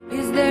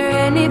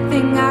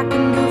anything I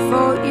can do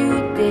for you,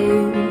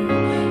 dear?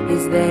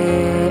 Is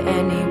there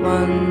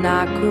anyone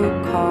I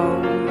could call?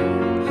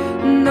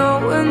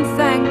 No, and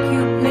thank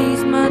you,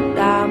 please,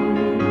 madame.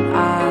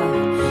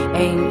 I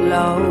ain't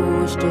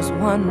lost, just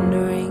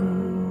wondering.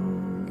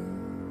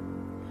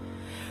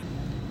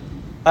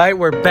 All right,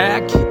 we're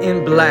back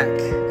in black.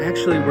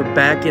 Actually, we're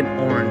back in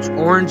orange.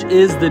 Orange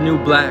is the new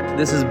black.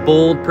 This is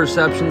Bold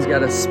Perceptions.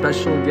 Got a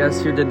special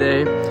guest here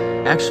today.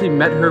 Actually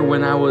met her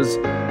when I was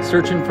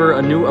searching for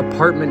a new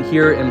apartment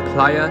here in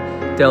Playa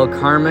Del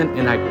Carmen,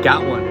 and I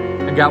got one.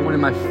 I got one in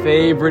my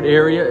favorite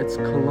area. It's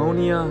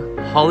Colonia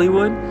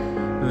Hollywood.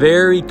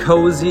 Very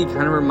cozy,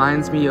 kind of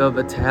reminds me of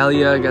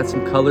Italia. Got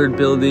some colored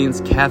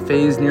buildings,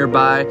 cafes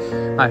nearby.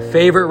 My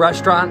favorite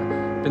restaurant,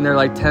 been there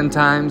like 10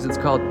 times. It's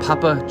called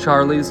Papa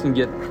Charlie's. You can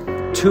get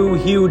 2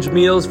 huge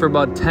meals for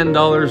about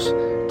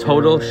 $10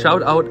 total.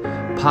 Shout out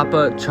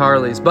Papa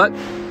Charlie's. But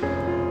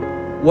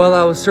while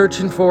I was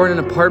searching for an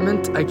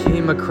apartment, I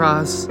came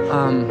across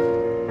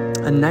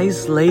a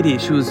nice lady.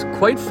 She was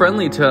quite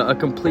friendly to a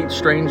complete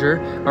stranger,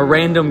 a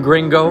random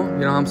gringo.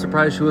 You know, I'm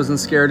surprised she wasn't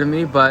scared of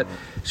me, but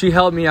she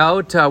helped me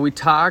out. We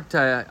talked.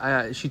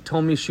 She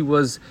told me she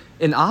was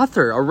an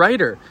author, a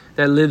writer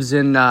that lives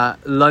in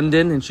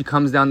London, and she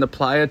comes down to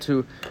Playa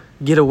to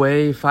get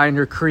away, find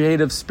her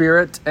creative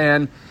spirit.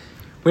 And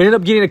we ended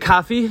up getting a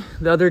coffee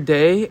the other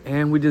day,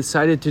 and we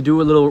decided to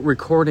do a little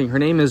recording. Her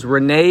name is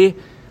Ranee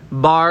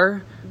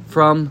Barr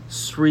from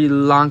Sri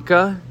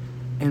Lanka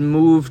and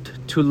moved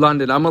to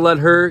London. I'm going to let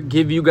her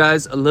give you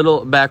guys a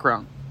little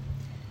background.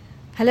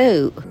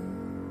 Hello.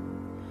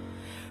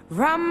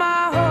 Round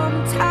my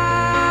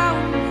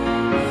hometown,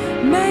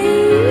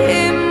 memories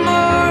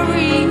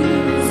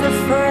of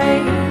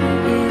phrase.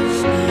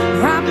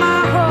 Round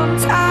my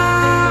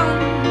hometown,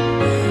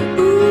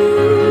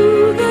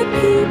 ooh, the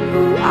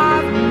people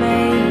I've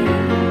made.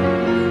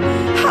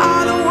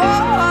 How the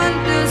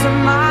wonders of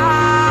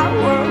my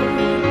world,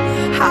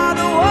 how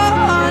the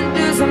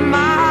wonders of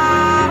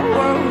my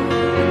world,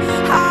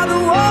 how the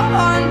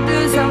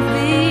wonders of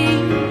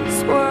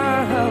this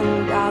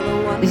world are the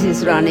wonders. This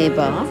is Ranee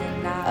Barr.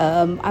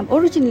 I'm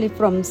originally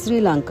from Sri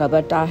Lanka,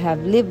 but I have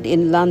lived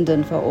in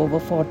London for over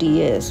 40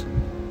 years.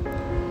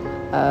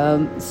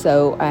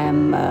 So I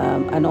am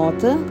an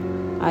author.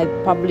 I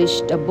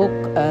published a book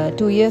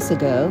 2 years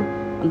ago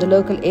on the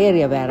local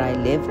area where I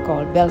live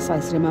called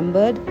Belsize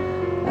Remembered,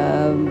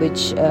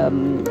 which I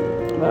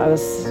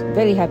was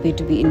very happy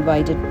to be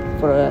invited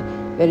for a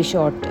very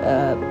short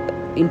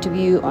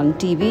interview on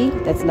TV.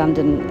 That's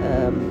London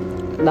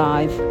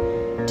Live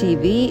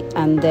TV,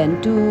 and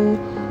then 2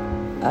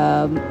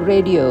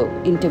 radio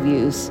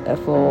interviews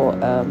for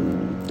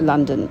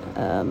London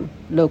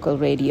local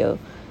radio.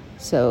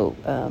 So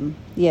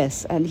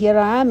yes, and here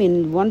I am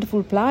in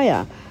wonderful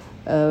Playa.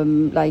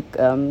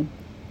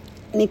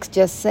 Nick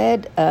just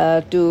said,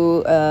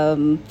 to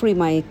free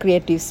my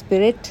creative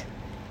spirit.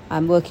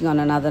 I'm working on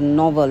another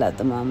novel at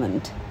the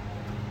moment.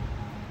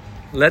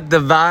 Let the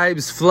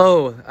vibes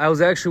flow. I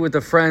was actually with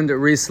a friend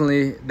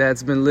recently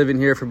that's been living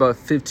here for about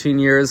 15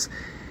 years.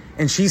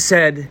 And she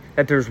said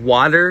that there's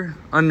water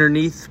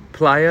underneath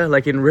Playa,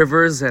 like in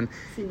rivers, and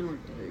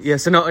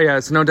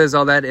cenotes,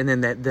 all that, and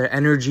then that the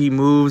energy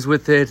moves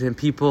with it, and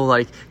people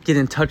like get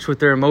in touch with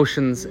their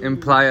emotions in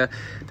Playa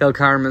del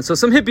Carmen. So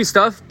some hippie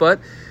stuff, but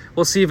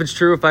we'll see if it's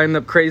true, if I end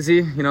up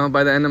crazy,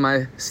 by the end of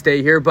my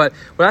stay here. But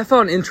what I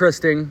found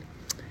interesting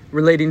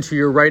relating to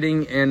your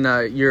writing and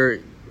your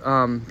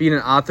being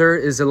an author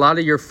is a lot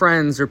of your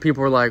friends or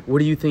people are like, what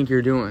do you think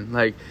you're doing?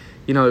 Like,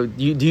 do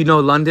you know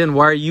London?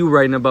 Why are you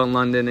writing about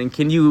London? And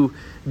can you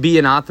be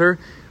an author?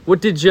 What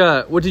did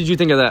you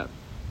think of that?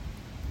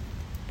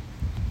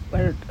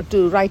 Well,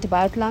 to write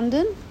about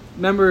London?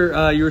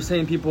 Remember, you were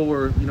saying people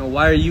were,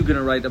 why are you going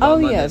to write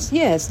about London?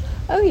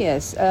 Oh,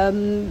 yes.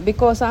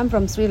 Because I'm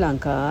from Sri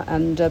Lanka,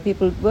 and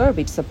people were a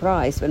bit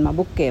surprised when my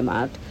book came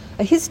out.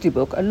 A history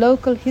book, a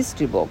local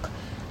history book.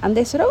 And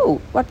they said, oh,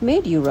 what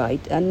made you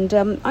write? And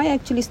I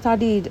actually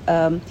studied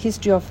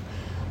history of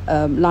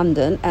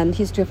London and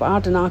history of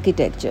art and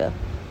architecture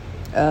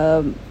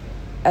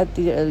at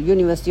the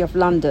University of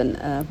London,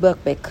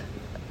 Birkbeck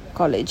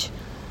College.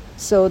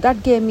 So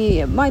that gave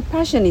me, my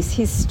passion is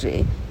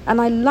history, and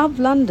I love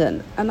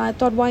London, and I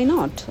thought, why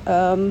not?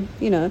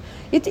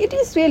 It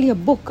is really a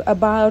book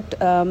about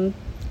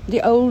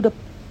the older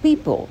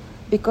people,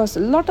 because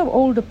a lot of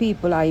older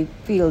people, I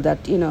feel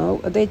that,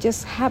 they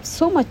just have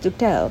so much to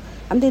tell,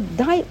 and they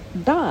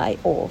die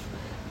of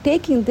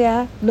taking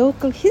their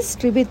local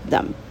history with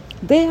them.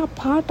 They are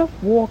part of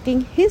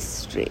walking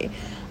history.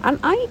 And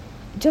I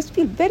just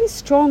feel very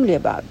strongly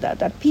about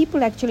that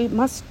people actually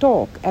must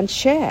talk and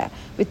share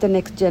with the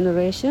next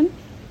generation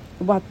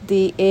what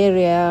the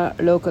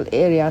local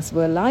areas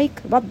were like,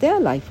 what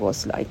their life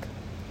was like.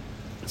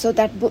 So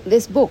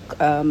this book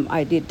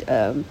I did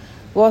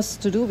was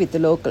to do with the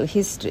local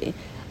history.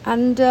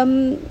 And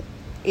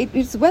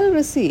it's well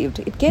received.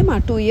 It came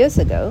out 2 years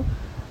ago.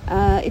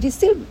 It is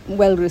still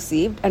well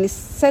received and is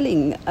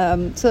selling.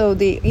 So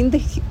in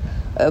the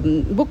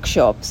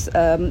bookshops,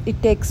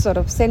 it takes sort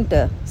of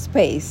center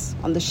space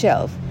on the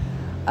shelf.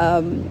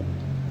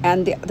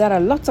 And there are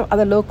lots of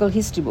other local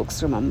history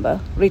books,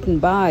 remember, written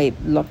by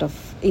a lot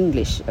of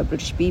English,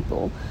 British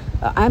people.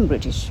 I'm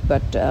British,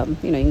 but,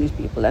 English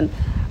people. And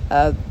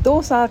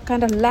those are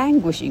kind of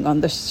languishing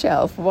on the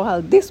shelf,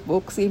 while this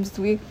book seems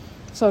to be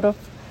sort of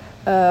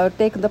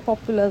taken the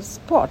popular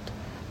spot.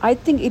 I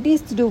think it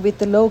is to do with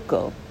the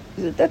local,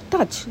 the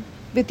touch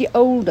with the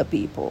older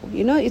people.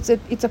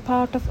 It's a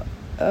part of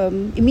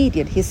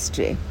immediate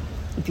history,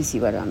 if you see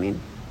what I mean.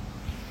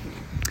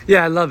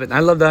 Yeah, I love it.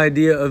 I love the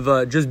idea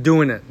of just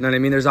doing it. You know what I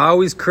mean? There's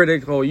always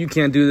critics, oh, you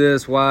can't do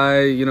this.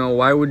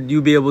 Why would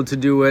you be able to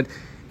do it?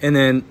 And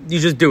then you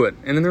just do it.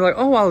 And then they're like,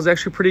 oh, wow, it was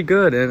actually pretty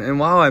good. And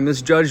wow, I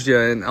misjudged you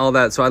and all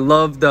that. So I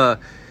love the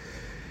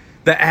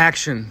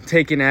action,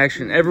 taking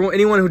action.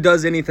 Anyone who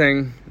does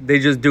anything, they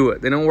just do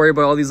it. They don't worry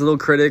about all these little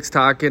critics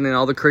talking and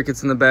all the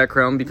crickets in the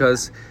background,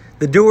 because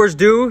the doers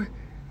do.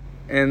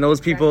 And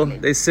those people,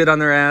 they sit on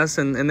their ass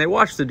and they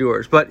watch the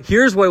doers. But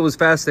here's what was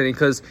fascinating,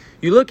 because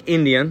you look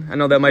Indian. I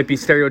know that might be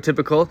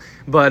stereotypical,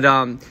 but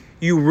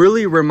you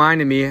really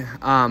reminded me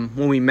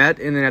when we met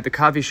and then at the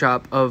coffee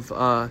shop of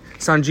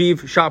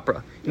Sanjeev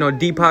Chopra,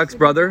 Deepak's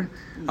brother.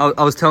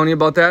 I was telling you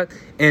about that.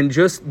 And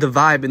just the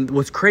vibe. And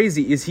what's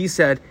crazy is he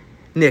said,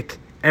 Nick,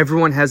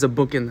 everyone has a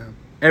book in them.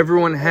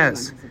 Everyone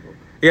has.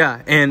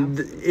 Yeah, and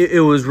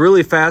it was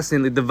really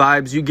fascinating, the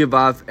vibes you give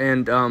off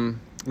and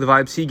the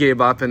vibes he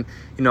gave off, and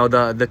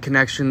the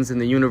connections in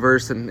the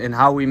universe and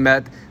how we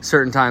met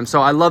certain times. So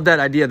I love that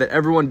idea that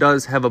everyone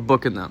does have a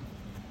book in them.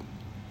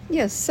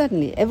 Yes,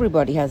 certainly.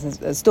 Everybody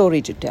has a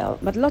story to tell.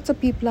 But lots of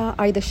people are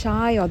either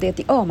shy or they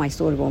think, oh, my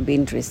story won't be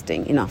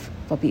interesting enough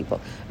for people.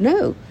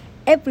 No,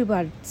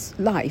 everybody's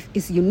life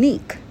is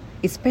unique.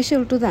 It's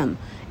special to them.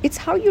 It's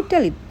how you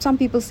tell it. Some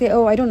people say,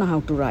 oh, I don't know how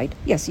to write.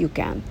 Yes, you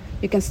can.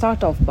 You can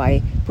start off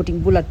by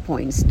putting bullet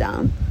points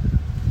down,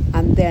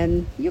 and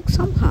then you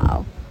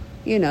somehow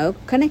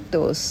connect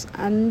those,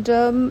 and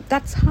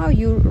that's how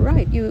you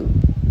write.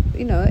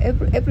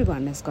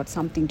 Everyone has got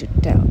something to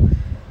tell,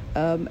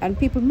 and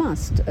people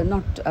must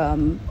not.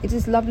 It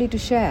is lovely to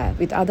share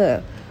with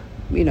other,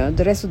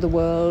 the rest of the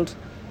world,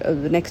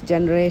 the next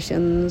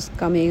generations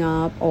coming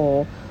up,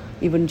 or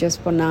even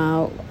just for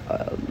now,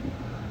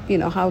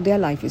 how their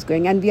life is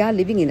going, and we are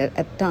living in it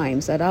at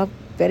times that are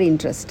very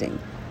interesting.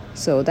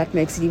 So that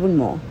makes it even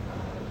more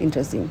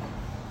interesting.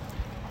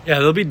 Yeah,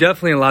 there'll be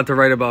definitely a lot to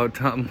write about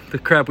the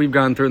crap we've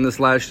gone through in this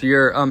last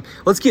year.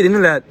 Let's get into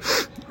that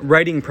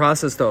writing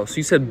process, though. So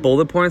you said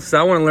bullet points. So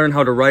I want to learn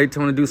how to write. I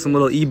want to do some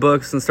little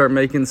ebooks and start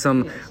making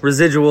some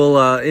residual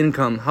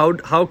income.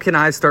 How can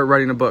I start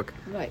writing a book?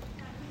 Right.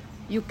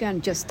 You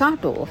can just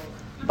start off,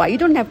 but you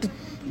don't have to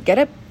get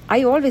up.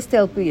 I always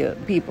tell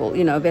people,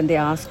 when they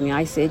ask me,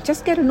 I say,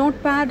 just get a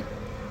notepad,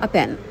 a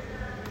pen.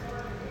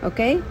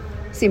 Okay?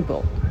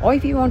 Simple. Or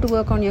if you want to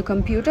work on your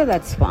computer,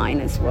 that's fine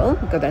as well,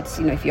 because that's,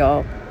 if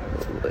you're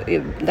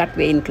that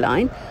way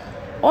inclined.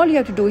 All you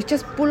have to do is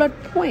just bullet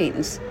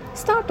points.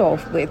 Start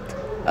off with,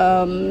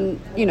 the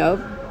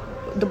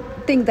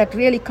thing that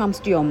really comes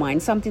to your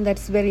mind, something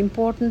that's very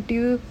important to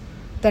you,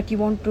 that you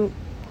want to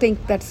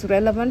think that's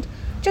relevant.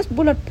 Just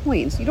bullet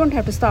points. You don't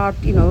have to start,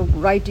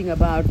 writing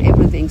about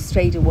everything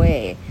straight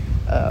away,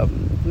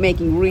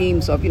 making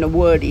reams of,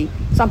 wordy.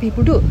 Some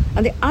people do.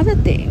 And the other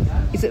thing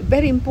is a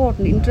very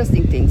important,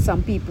 interesting thing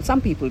some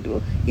people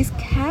do is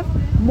have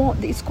more.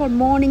 It's called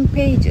morning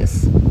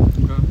pages.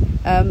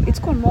 It's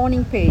called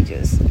morning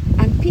pages,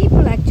 and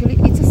people actually,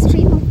 it's a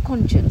stream of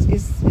conscience.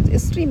 It's a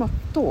stream of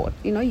thought.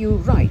 You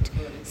write.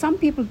 Some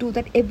people do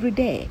that every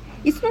day.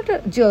 It's not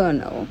a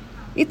journal.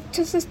 It's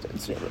just a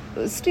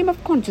stream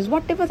of conscience.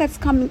 Whatever that's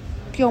coming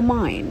to your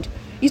mind.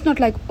 It's not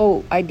like,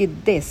 oh, I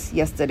did this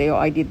yesterday, or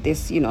I did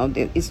this,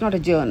 it's not a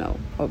journal.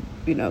 Or,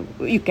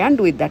 you can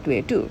do it that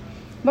way too.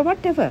 But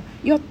whatever,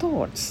 your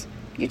thoughts,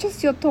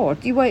 your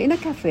thoughts. You were in a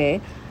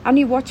cafe and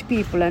you watch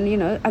people and,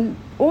 and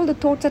all the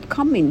thoughts that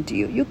come into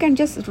you, you can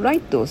just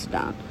write those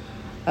down.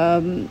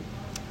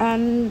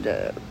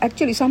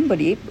 Actually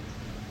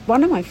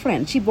one of my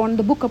friends, she won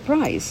the Booker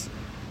Prize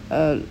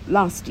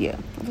last year.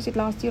 Was it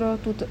last year or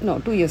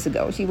 2 years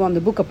ago? She won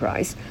the Booker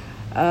Prize.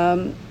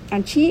 And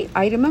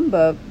I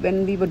remember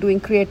when we were doing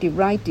creative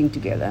writing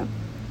together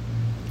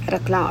at a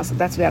class,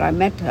 that's where I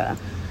met her.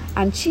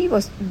 And she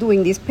was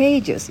doing these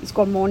pages, it's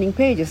called morning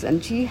pages,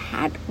 and she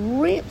had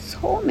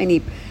so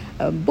many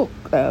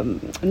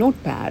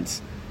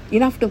notepads,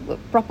 enough to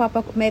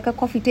make a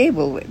coffee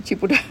table with. She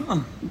put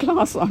a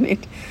glass on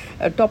it,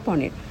 a top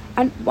on it.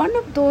 And one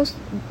of those,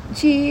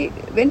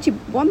 when she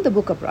won the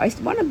Booker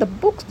Prize, one of the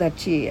books that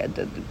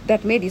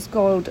that made is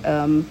called,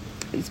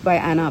 it's by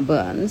Anna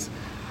Burns.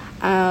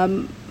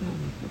 Her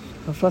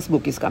first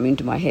book is coming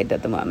to my head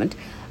at the moment.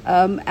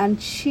 And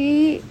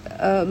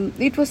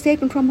it was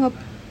taken from her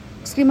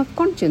stream of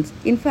conscience.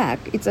 In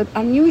fact, it's an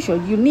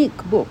unusual, unique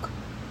book.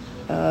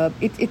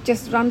 It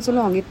just runs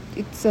along.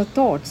 It's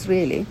thoughts,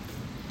 really.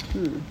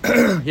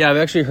 Yeah, I've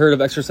actually heard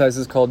of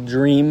exercises called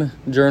dream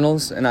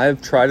journals, and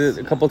I've tried it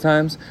a couple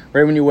times.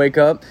 Right when you wake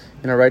up,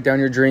 write down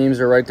your dreams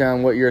or write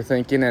down what you're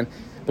thinking. And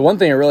the one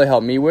thing it really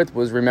helped me with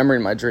was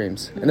remembering my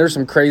dreams. And there's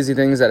some crazy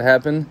things that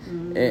happen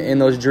in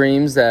those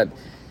dreams that,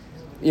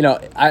 you know,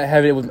 I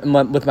have it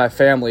with my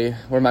family,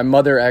 where my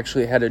mother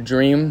actually had a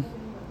dream.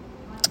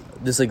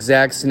 This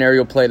exact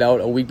scenario played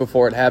out a week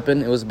before it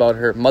happened. It was about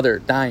her mother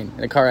dying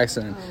in a car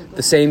accident.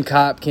 The same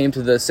cop came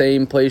to the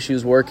same place she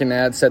was working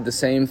at, said the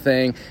same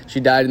thing. She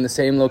died in the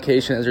same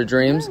location as her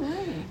dreams.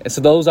 And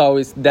so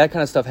that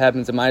kind of stuff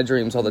happens in my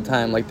dreams all the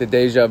time, like the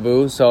deja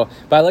vu. So,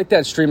 but I like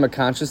that stream of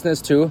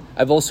consciousness too.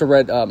 I've also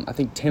read, I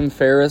think Tim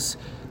Ferriss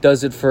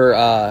does it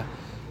for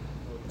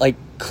like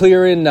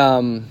clearing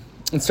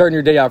and starting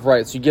your day off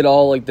right. So you get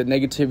all like the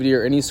negativity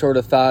or any sort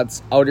of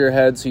thoughts out of your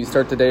head, so you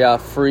start the day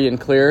off free and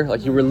clear.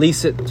 Like you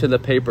release it to the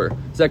paper.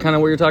 Is that kind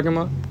of what you're talking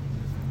about?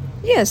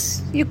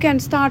 Yes, you can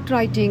start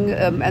writing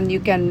and you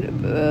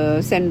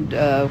can send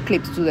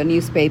clips to the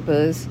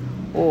newspapers,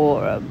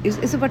 or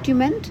is it what you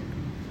meant?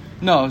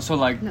 No, so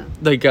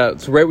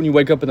so right when you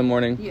wake up in the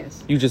morning,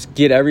 yes, you just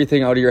get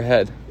everything out of your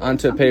head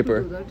onto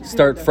paper.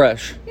 Start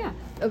fresh. Yeah,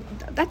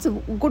 that's a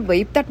good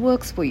way. If that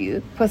works for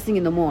you, first thing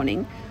in the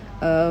morning,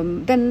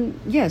 then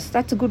yes,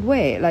 that's a good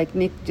way. Like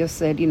Nick just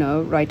said, you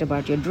know, write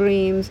about your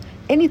dreams,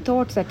 any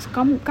thoughts that's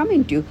come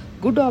into you,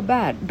 good or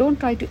bad. Don't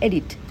try to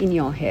edit in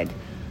your head.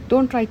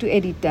 Don't try to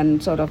edit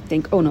and sort of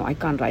think, oh no, I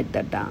can't write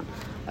that down.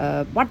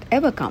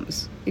 Whatever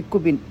comes, it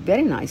could be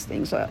very nice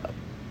things,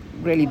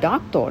 really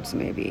dark thoughts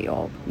maybe,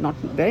 or not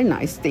very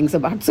nice things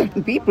about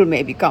certain people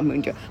maybe come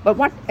into you. But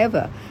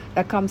whatever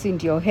that comes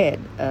into your head,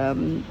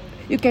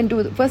 you can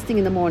do. The first thing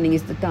in the morning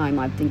is the time.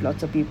 I think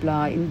lots of people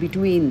are in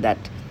between that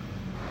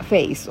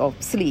phase of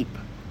sleep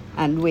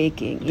and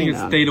waking. I think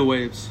it's theta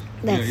waves.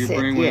 That's your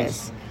brain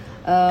waves.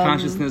 Yes.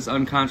 Consciousness,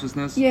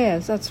 unconsciousness.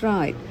 Yes, that's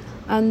right.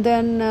 And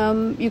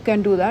then you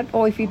can do that,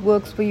 or if it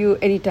works for you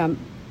anytime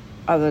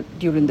other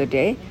during the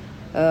day,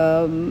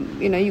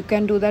 you know, you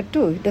can do that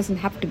too. It doesn't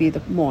have to be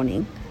the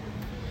morning.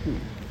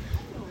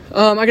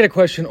 I got a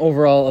question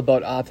overall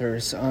about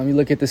authors. You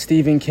look at the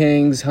Stephen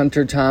Kings,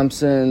 Hunter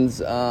Thompsons,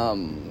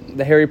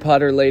 the Harry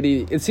Potter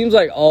lady. It seems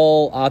like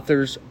all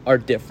authors are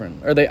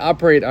different, or they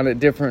operate on a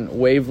different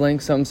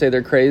wavelength. Some say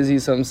they're crazy,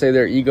 some say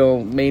they're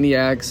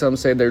egomaniacs, some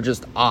say they're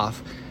just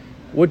off.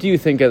 What do you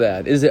think of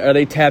that? Are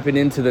they tapping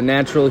into the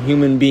natural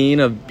human being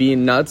of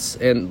being nuts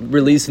and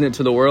releasing it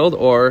to the world,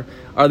 or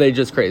are they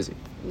just crazy?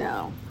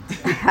 No.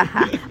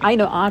 I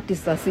know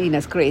artists are seen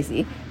as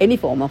crazy. Any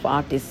form of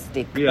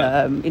artistic,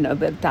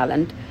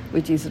 talent,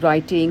 which is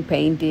writing,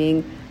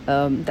 painting.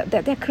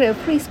 They're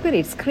free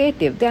spirits,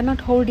 creative. They're not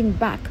holding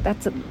back.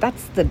 That's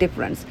the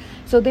difference.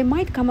 So they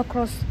might come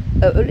across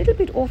a little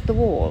bit off the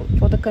wall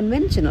for the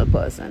conventional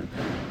person,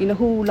 you know,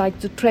 who likes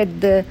to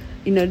tread the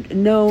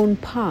known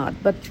path.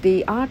 But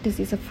the artist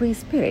is a free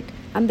spirit,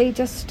 and they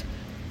just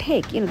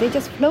they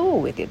just flow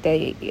with it.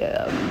 They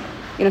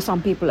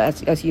some people,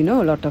 as you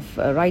know, a lot of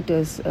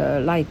writers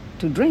like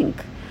to drink.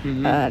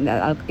 Mm-hmm. And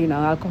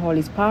alcohol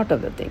is part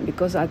of the thing,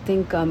 because I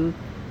think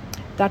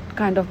that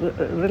kind of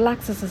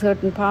relaxes a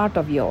certain part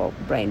of your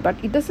brain. But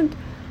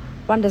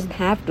one doesn't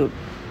have to.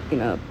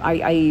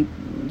 I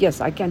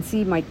can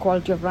see my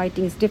quality of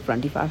writing is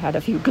different if I've had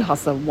a few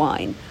glasses of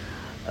wine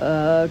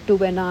to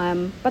when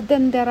I'm. But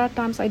then there are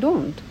times I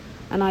don't,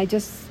 and I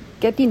just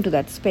get into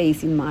that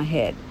space in my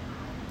head.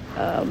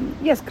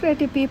 Yes,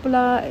 creative people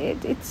are.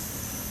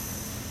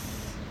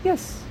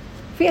 Yes,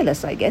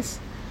 fearless, I guess.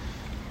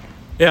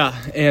 Yeah,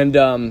 and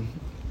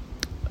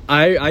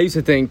I used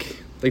to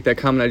think, like that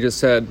comment I just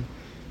said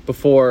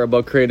before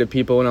about creative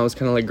people, when I was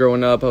kind of like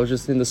growing up, I was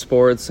just into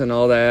sports and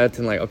all that,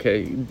 and like,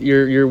 okay,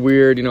 you're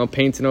weird,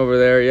 painting over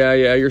there,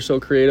 yeah, you're so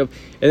creative.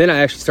 And then I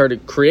actually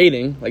started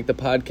creating, like the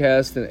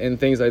podcast and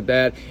things like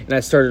that, and I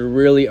started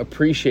really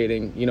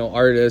appreciating,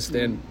 artists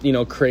and,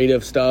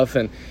 creative stuff,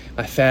 and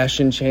my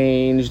fashion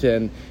changed,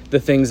 and the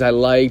things I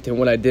liked and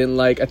what I didn't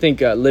like. I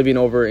think living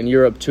over in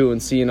Europe too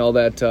and seeing all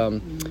that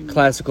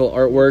classical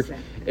artwork,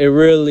 it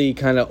really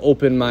kind of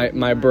opened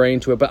my brain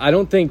to it. But I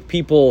don't think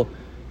people,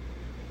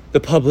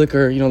 the public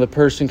or, the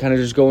person kind of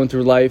just going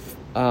through life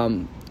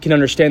can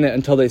understand that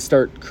until they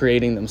start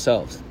creating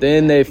themselves.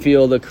 Then they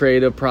feel the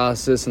creative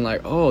process and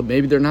like, oh,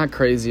 maybe they're not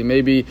crazy.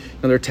 Maybe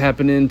they're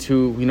tapping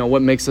into,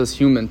 what makes us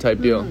human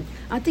type deal.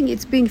 I think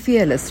it's being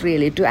fearless,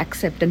 really, to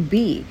accept and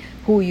be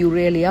who you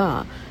really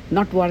are,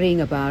 not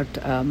worrying about,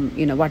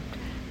 what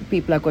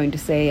people are going to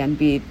say and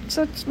be.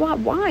 So it's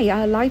why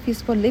our life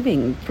is for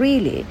living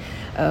freely,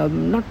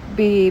 not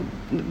be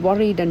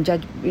worried and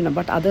judge,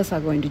 what others are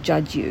going to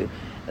judge you.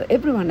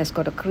 Everyone has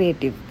got a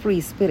creative, free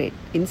spirit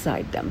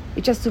inside them.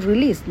 It's just to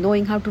release,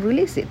 knowing how to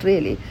release it,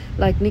 really.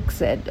 Like Nick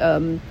said,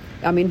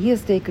 he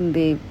has taken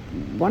the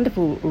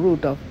wonderful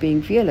route of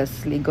being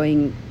fearlessly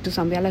going to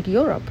somewhere like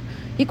Europe.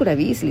 He could have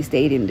easily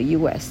stayed in the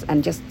US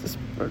and just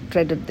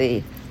treaded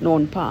the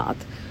known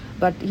path.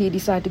 But he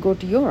decided to go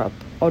to Europe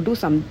or do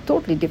something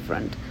totally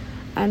different.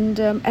 And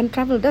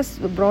travel does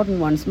broaden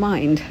one's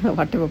mind,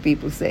 whatever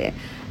people say.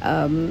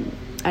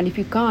 And if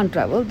you can't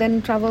travel,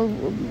 then travel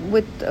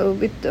with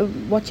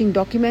watching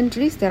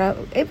documentaries.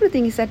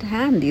 Everything is at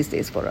hand these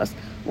days for us.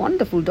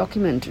 Wonderful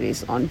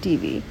documentaries on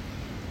TV.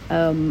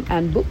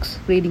 and books,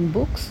 reading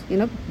books,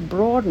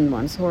 broaden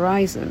one's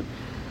horizon.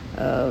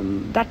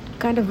 That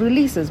kind of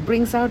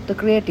brings out the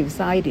creative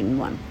side in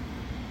one.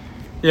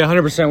 Yeah,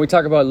 100%. We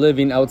talk about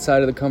living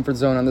outside of the comfort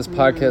zone on this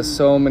podcast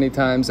so many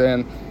times,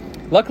 and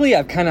luckily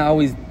I've kind of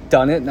always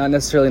done it, not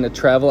necessarily in a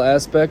travel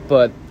aspect,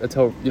 but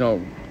until,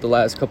 the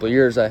last couple of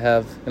years I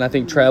have, and I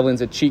think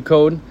traveling's a cheat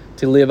code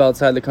to live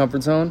outside the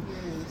comfort zone.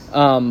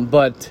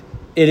 But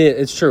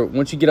it's true.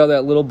 Once you get out of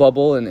that little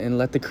bubble and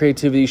let the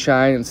creativity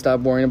shine and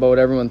stop worrying about what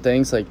everyone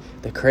thinks, like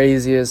the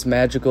craziest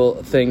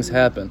magical things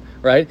happen,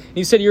 right?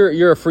 You said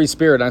you're a free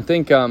spirit. I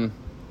think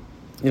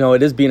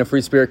it is being a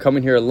free spirit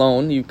coming here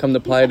alone. You come to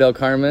Playa del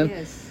Carmen.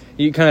 Yes.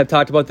 You kind of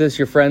talked about this.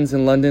 Your friends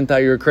in London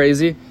thought you were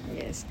crazy.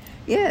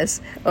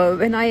 Yes.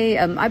 When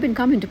I've been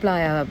coming to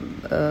Playa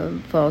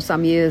for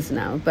some years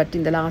now, but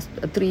in the last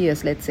 3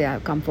 years, let's say,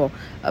 I've come for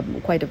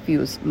quite a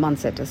few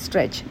months at a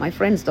stretch. My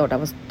friends thought I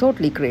was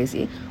totally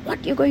crazy.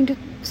 What, you're going to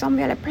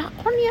somewhere like Playa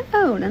on your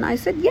own? And I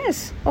said,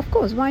 yes, of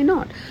course, why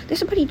not? They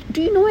said, but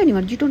do you know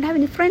anyone? You don't have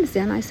any friends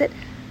there? And I said,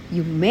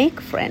 you make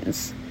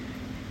friends.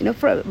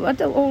 What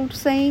the old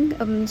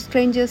saying,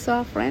 strangers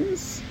are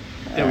friends.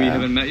 Yeah, we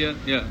haven't met yet?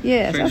 Yeah.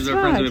 Yes, strangers that's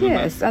are friends right, we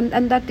haven't yes.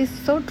 And that is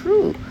so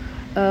true.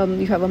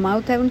 You have a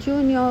mouth, haven't you,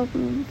 in your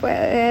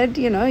head,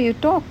 you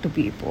talk to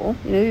people,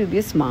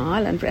 you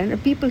smile,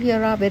 and people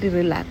here are very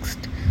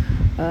relaxed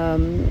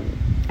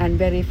and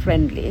very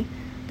friendly.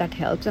 That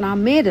helps, and I've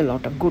made a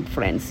lot of good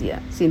friends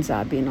here since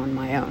I've been on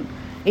my own.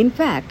 In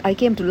fact, I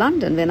came to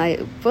London when I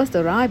first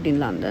arrived in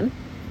London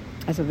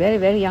as a very,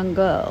 very young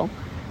girl.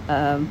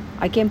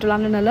 I came to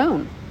London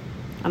alone,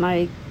 and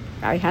I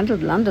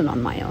handled London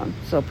on my own,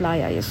 so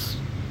Playa is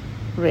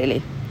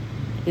really,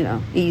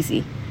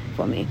 easy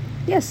for me.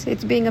 Yes,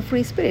 it's being a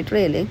free spirit,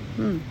 really.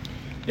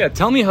 Yeah,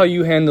 tell me how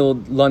you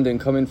handled London,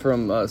 coming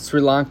from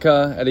Sri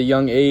Lanka at a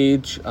young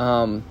age.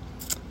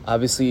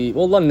 Obviously,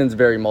 London's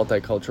very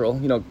multicultural.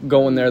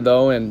 Going there,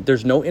 though, and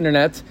there's no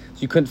internet, so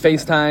you couldn't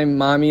FaceTime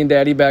mommy and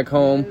daddy back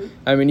home.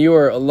 I mean, you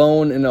were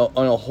alone in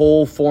a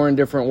whole foreign,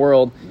 different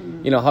world.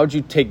 How'd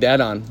you take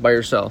that on by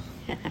yourself?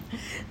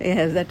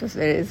 Yes,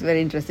 it's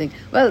very interesting.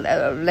 Well,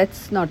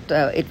 let's not,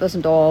 it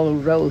wasn't all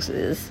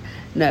roses.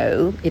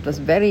 No, it was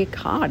very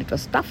hard. It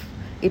was tough.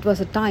 It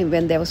was a time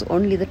when there was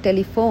only the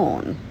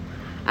telephone,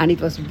 and it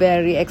was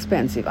very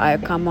expensive. I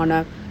come on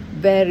a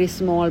very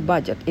small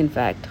budget. In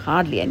fact,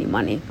 hardly any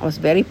money. I was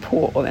very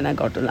poor when I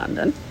got to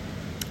London.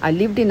 I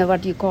lived in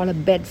what you call a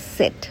bed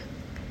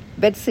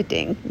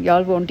sitting.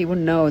 Y'all won't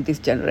even know, this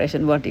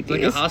generation, what it is.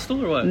 Like a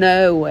hostel or what?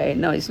 No way.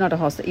 No, it's not a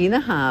hostel. In a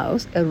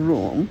house, a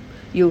room,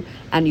 you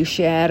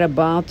share a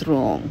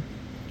bathroom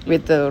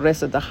with the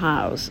rest of the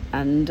house.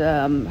 And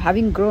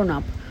having grown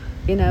up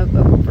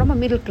from a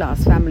middle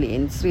class family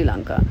in Sri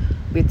Lanka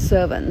with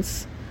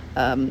servants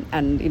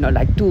and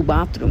like 2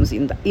 bathrooms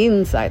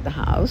inside the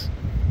house,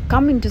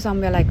 coming to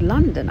somewhere like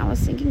London, I was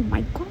thinking,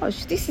 my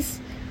gosh, this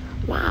is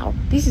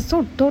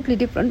so totally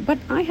different. But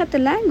I had the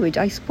language.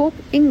 I spoke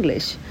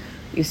English,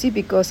 you see,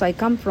 because I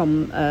come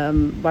from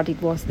what it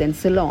was then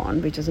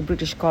Ceylon, which was a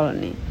British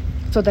colony.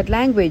 So that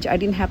language, I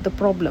didn't have the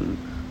problem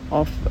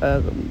of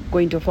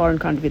going to a foreign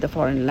country with a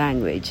foreign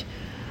language.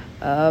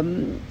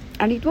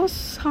 And it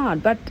was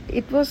hard, but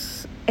it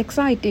was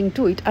exciting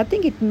too. I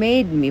think it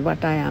made me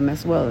what I am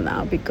as well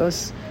now,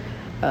 because...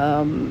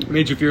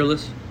 made you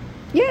fearless?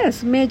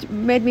 Yes, made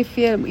me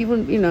feel,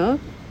 even,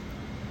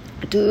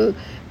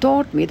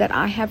 taught me that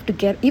I have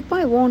to if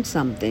I want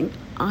something,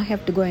 I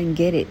have to go and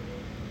get it.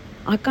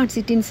 I can't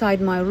sit inside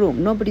my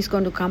room. Nobody's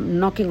going to come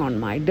knocking on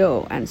my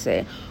door and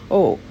say,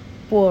 oh,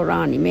 poor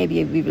Ranee,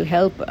 maybe we will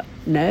help her.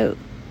 No,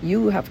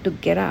 you have to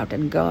get out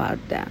and go out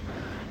there.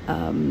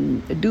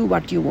 Do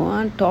what you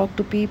want, talk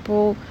to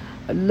people,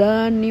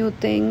 learn new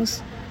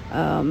things.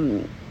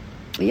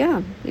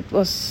 It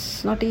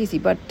was not easy,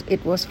 but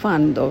it was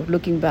fun though,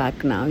 looking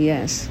back now,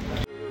 yes.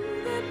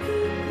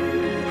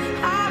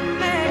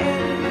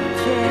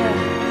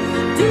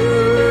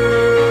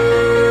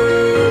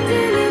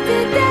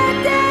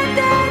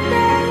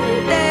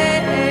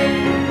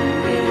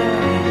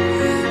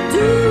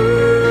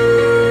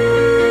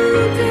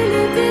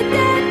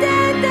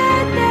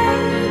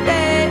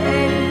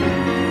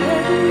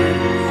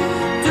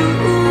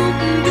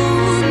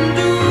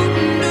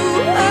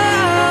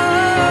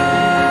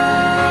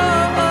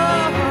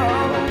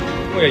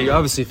 You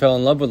obviously fell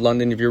in love with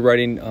London if you're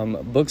writing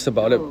books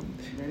about it.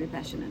 Very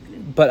passionately.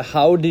 But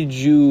how did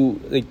you,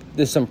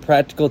 there's some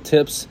practical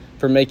tips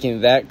for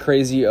making that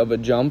crazy of a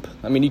jump?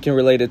 I mean, you can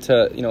relate it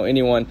to,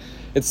 anyone.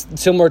 It's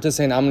similar to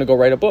saying, I'm going to go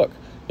write a book,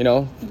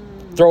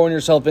 throwing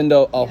yourself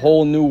into a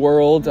whole new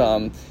world,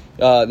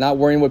 not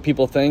worrying what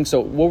people think.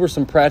 So what were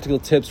some practical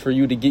tips for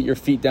you to get your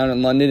feet down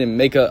in London and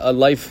make a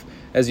life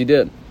as you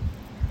did?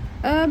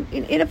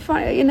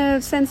 In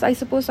a sense, I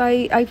suppose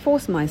I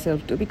forced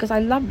myself to, because I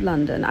loved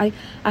London. I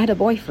had a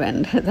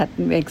boyfriend. That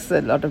makes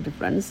a lot of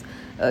difference.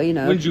 When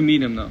did you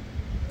meet him, though?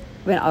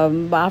 When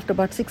after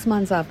about 6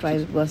 months after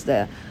I was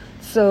there.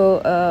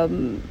 So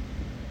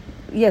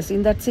yes,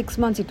 in that 6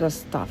 months it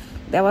was tough.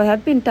 There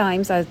had been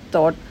times I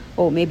thought,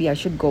 oh, maybe I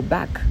should go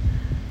back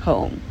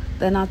home.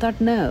 then I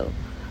thought, no,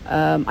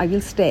 I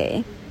will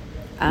stay.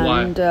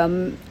 And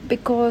Why?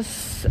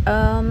 because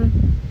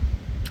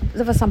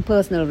there were some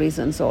personal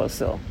reasons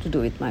also to do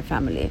with my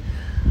family.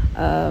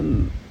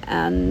 And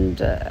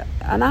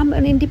I'm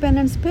an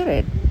independent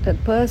spirit,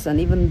 that person,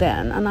 even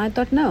then. And I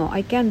thought, no,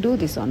 I can't do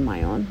this on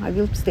my own. I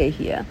will stay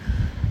here.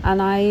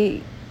 And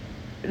I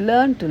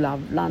learned to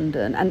love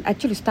London and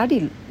actually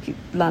study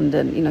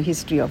London,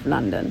 history of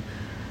London.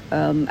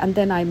 And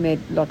then I made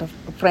a lot of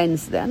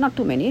friends there, not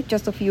too many,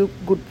 just a few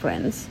good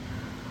friends.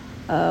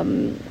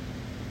 And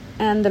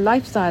the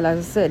lifestyle, as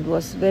I said,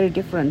 was very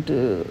different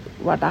to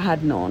what I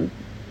had known,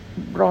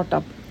 brought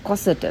up,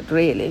 cosseted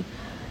really,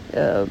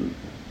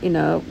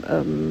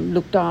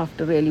 looked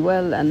after really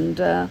well. And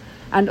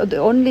the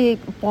only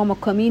form of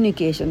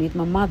communication with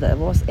my mother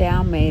was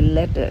airmail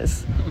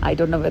letters. I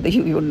don't know whether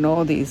you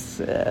know these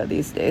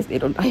days.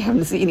 I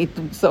haven't seen it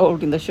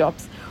sold in the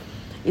shops.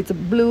 It's a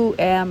blue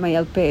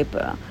airmail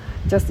paper,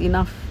 just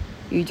enough.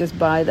 You just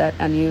buy that,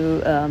 and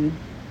you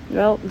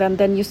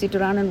then you sit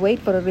around and wait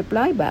for a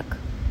reply back.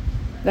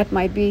 That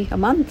might be a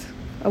month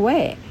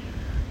away,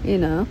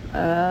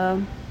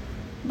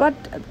 But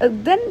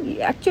then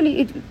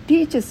actually it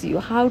teaches you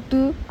how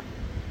to.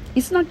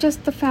 It's not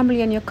just the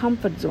family and your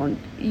comfort zone.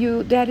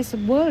 There is a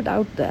world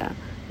out there.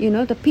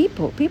 The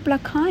people are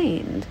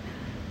kind,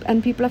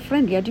 and people are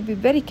friendly. You have to be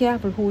very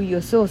careful who you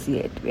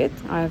associate with.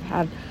 I've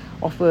had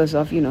offers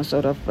of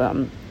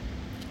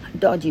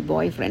dodgy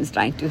boyfriends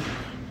trying to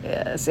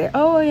say,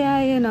 oh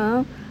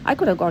yeah, I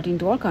could have got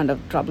into all kind of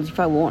troubles if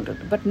I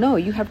wanted. But no,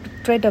 you have to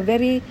tread a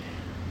very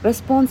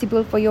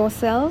responsible for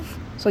yourself.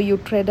 So you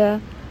tread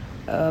a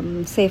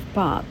safe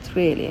path,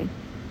 really.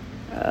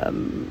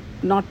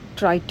 Not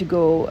try to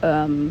go,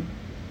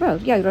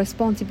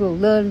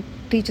 responsible.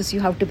 Teaches you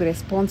how to be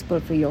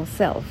responsible for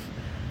yourself.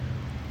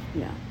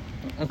 Yeah.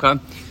 Okay.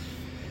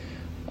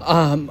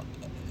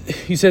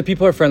 You said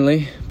people are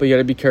friendly, but you got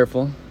to be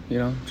careful.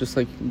 Just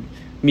like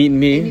meeting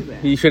me.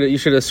 Anywhere. You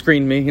should have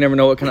screened me. You never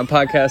know what kind of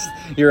podcast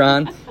you're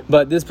on.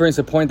 But this brings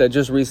a point that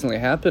just recently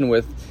happened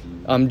with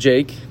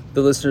Jake.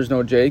 The listeners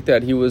know Jake,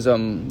 that he was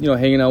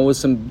hanging out with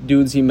some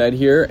dudes he met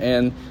here,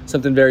 and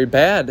something very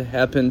bad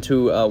happened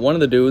to one of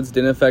the dudes.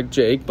 Didn't affect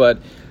Jake, but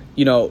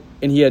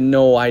and he had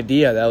no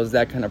idea that was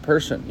that kind of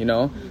person.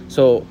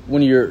 So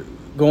when you're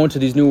going to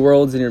these new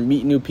worlds and you're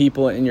meeting new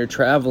people and you're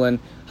traveling,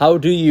 how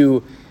do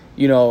you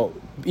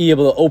be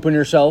able to open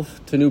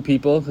yourself to new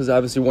people? Because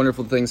obviously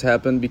wonderful things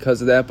happen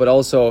because of that, but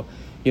also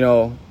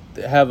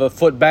have a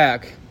foot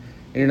back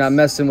and you're not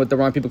messing with the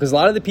wrong people. Because a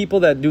lot of the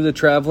people that do the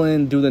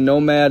traveling, do the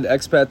nomad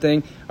expat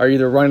thing, are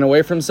either running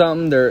away from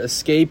something, they're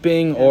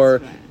escaping, or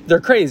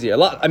they're crazy. A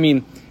lot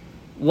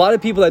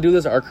of people that do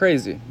this are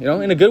crazy,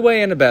 in a good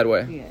way and a bad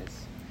way.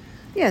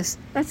 Yes,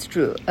 that's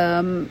true.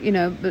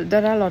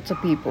 There are lots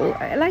of people,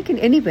 like in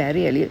anywhere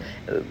really,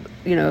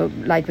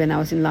 like when I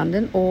was in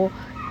London, or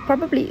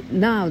probably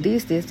now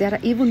these days there are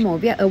even more.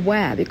 We are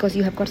aware because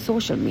you have got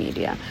social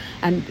media,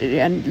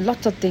 and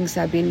lots of things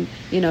have been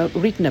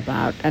written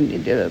about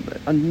and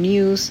on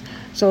news.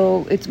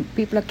 So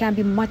people can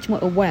be much more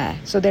aware.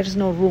 So there is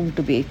no room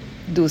to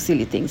do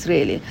silly things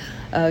really.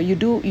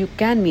 You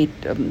can meet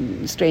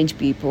strange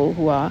people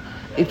who are.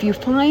 If you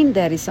find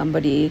there is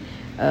somebody,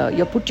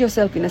 you put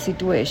yourself in a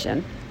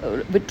situation,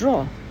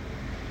 withdraw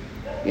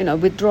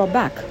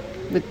back.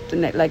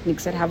 Like Nick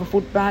said, have a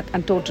foot back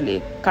and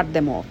totally cut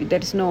them off. There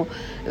is no,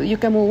 you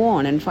can move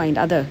on and find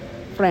other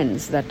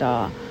friends that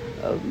are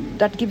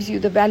that gives you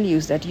the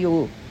values that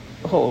you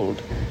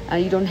hold,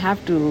 and you don't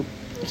have to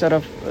sort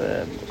of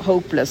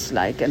hopeless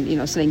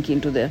and slink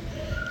into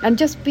and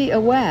just be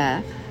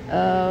aware.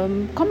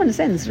 Common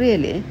sense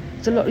really.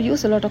 So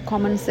use a lot of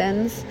common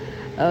sense.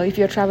 If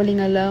you're traveling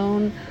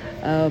alone,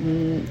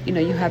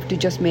 you have to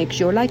just make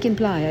sure, like in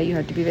Playa, you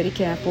have to be very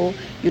careful.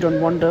 You don't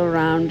wander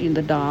around in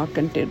the dark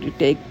and you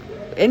take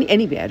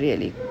anywhere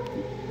really.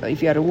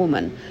 If you are a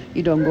woman,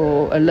 you don't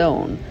go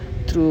alone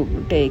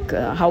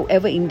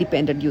however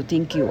independent you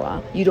think you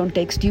are. You don't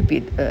take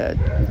stupid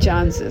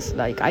chances.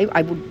 Like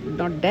I would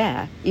not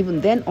dare,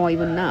 even then or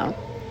even now,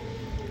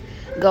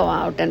 go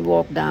out and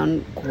walk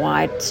down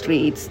quiet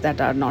streets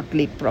that are not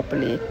lit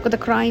properly. Because the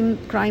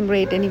crime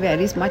rate anywhere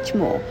is much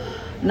more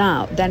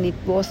now than it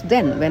was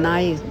then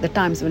the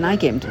times when I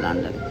came to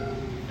London.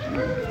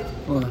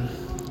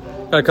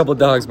 Got a couple of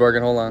dogs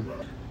barking. Hold on.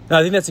 No,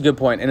 I think that's a good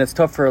point, and it's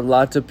tough for a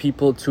lot of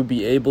people to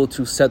be able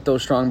to set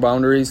those strong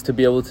boundaries, to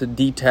be able to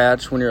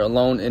detach when you're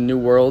alone in new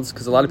worlds,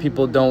 because a lot of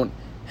people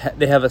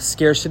they have a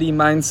scarcity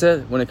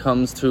mindset when it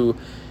comes to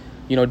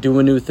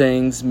doing new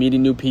things,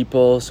 meeting new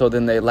people, so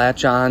then they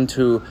latch on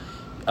to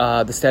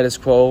the status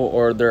quo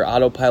or their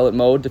autopilot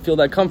mode to feel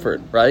that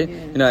comfort, right?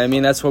 Yes. What I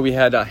mean? That's why we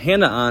had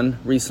Hannah on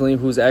recently,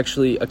 who's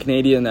actually a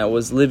Canadian that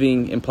was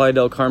living in Playa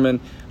Del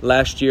Carmen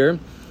last year,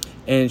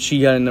 and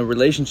she got in a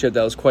relationship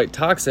that was quite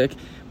toxic,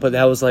 but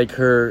that was like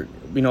her,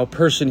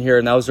 person here,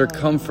 and that was her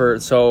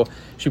comfort, so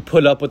she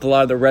put up with a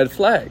lot of the red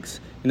flags,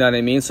 you know what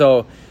I mean?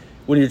 So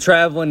when you're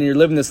traveling and you're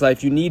living this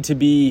life, you need to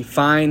be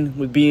fine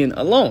with being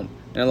alone,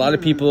 and a lot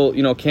of people,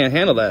 can't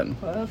handle that.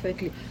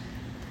 Perfectly.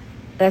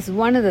 That's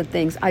one of the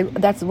things.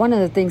 That's one of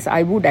the things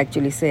I would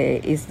actually say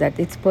is that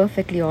it's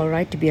perfectly all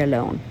right to be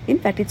alone. In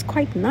fact, it's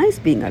quite nice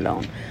being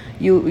alone.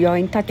 You're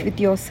in touch with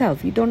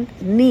yourself. You don't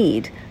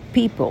need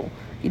people.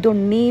 You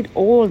don't need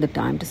all the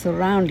time to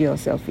surround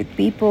yourself with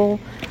people.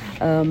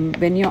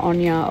 When you're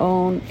on your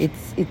own,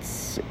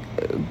 it's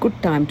a good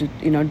time to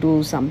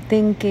do some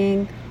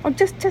thinking or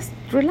just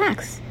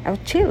relax or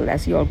chill,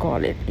 as you all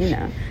call it.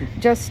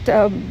 Just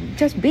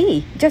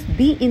be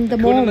in the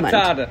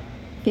moment.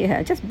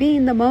 Yeah, just be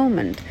in the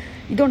moment.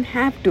 You don't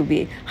have to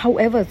be,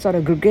 however sort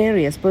of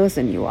gregarious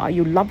person you are.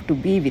 You love to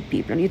be with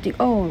people and you think,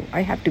 oh,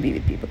 I have to be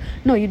with people.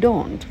 No, you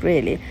don't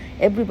really.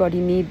 Everybody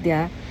needs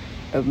their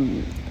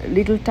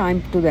little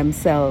time to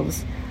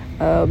themselves.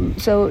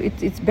 So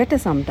it's better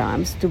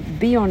sometimes to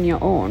be on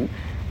your own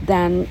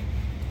than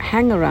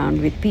hang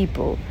around with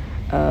people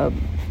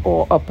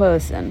or a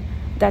person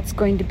that's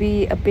going to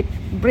be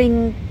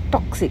bring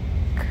toxic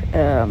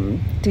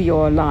to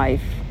your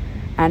life.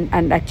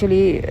 And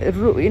actually,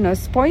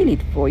 spoil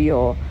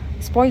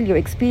your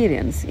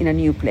experience in a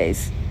new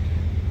place.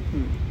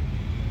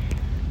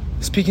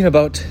 Speaking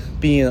about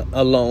being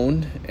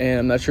alone, and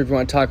I'm not sure if you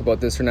want to talk about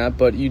this or not,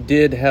 but you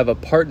did have a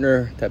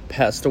partner that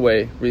passed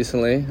away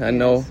recently. I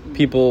know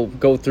people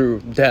go through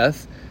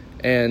death,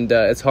 and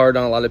it's hard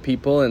on a lot of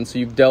people, and so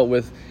you've dealt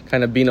with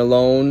kind of being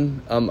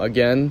alone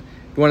again.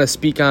 You want to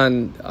speak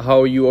on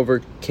how you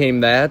overcame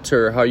that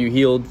or how you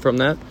healed from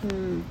that?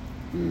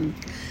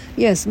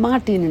 Yes,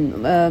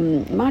 Martin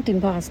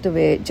passed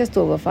away just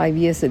over 5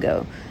 years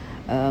ago.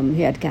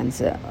 He had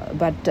cancer,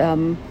 but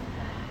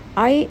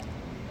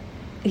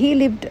he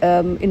lived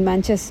in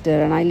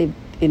Manchester and I lived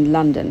in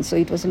London, so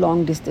it was a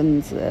long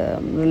distance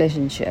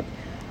relationship.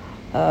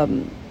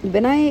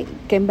 When I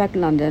came back to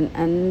London,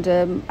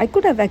 and I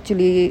could have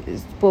actually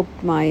spoke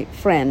to my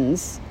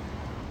friends,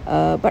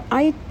 but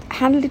I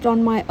handled it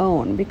on my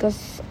own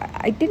because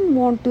I didn't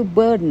want to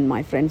burden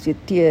my friends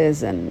with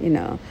tears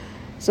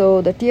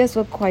so the tears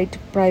were quite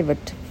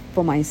private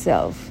for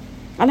myself.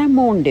 And I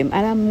mourned him,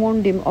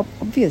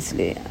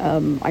 obviously.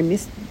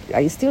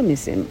 I still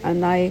miss him.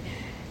 And I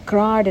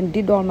cried and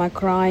did all my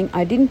crying.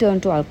 I didn't turn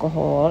to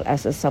alcohol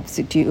as a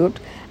substitute.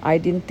 I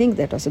didn't think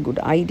that was a good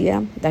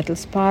idea. That will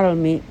spiral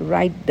me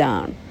right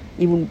down.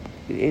 Even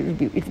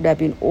it would have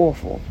been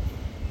awful.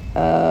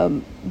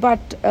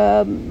 But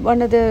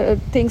one of the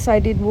things I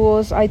did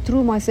was I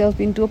threw myself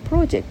into a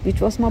project,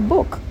 which was my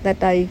book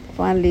that I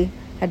finally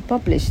had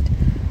published.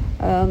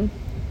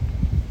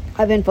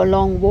 I went for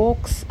long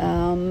walks,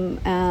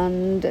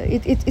 and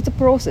it's a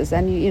process.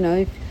 And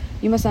if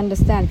you must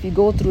understand, if you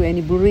go through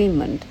any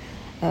bereavement,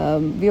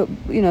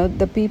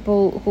 the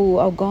people who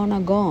are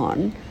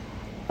gone,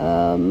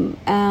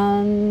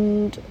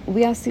 and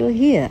we are still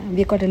here.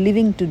 We've got a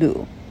living to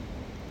do.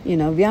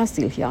 We are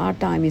still here. Our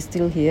time is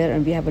still here,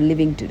 and we have a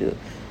living to do.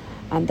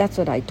 And that's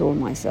what I told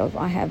myself.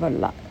 I have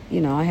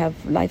I have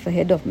life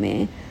ahead of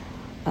me.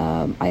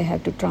 I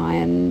have to try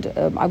and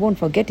I won't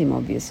forget him,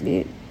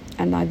 obviously,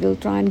 and I will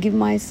try and give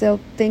myself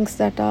things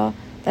that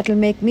will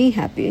make me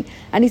happy.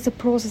 And it's a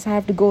process I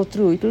have to go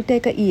through. It will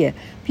take a year.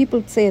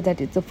 People say that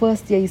the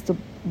first year is the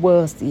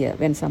worst year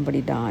when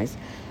somebody dies,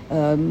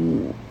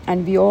 and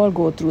we all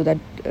go through that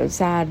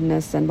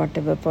sadness and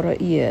whatever for a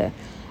year.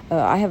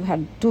 I have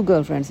had 2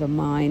 girlfriends of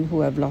mine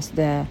who have lost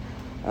their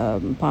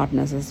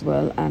partners as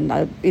well,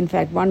 and in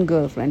fact one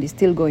girlfriend is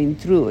still going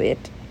through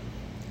it.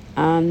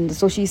 And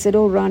so she said,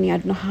 oh, Ranee, I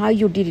don't know how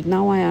you did it.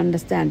 Now I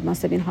understand. It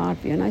must have been hard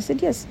for you. And I said,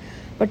 yes,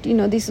 but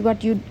this is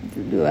what you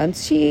do. And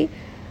she,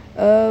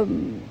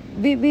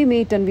 we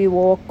meet and we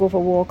go for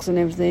walks and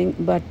everything,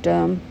 but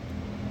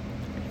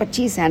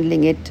she's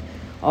handling it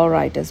all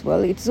right as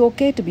well. It's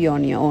okay to be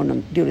on your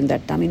own during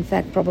that time. In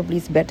fact, probably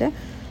it's better,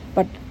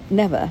 but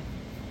never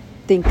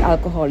think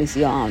alcohol is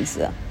your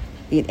answer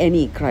in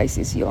any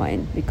crisis you're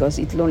in, because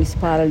it will only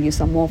spiral you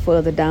some more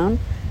further down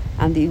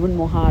and even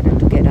more harder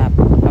to get up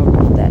out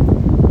of that.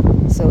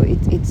 So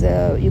it's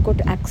you got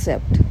to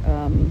accept.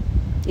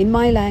 In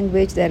my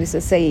language, there is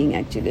a saying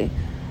actually.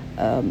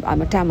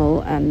 I'm a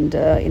Tamil, and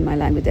in my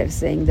language, they're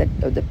saying that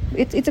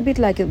it's a bit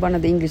like one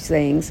of the English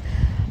sayings.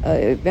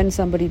 When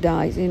somebody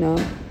dies,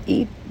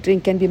 eat,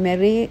 drink, and be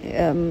merry.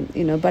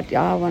 But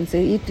our one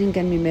say, eat, drink,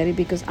 and be merry,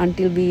 because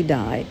until we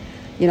die,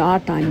 our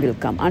time will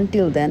come.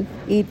 Until then,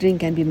 eat,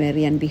 drink, and be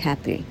merry, and be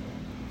happy.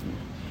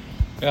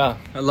 Yeah,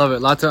 I love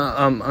it. Lots to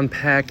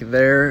unpack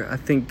there. I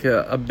think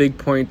a big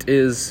point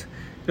is,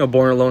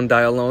 born alone,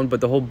 die alone,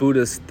 but the whole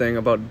Buddhist thing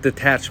about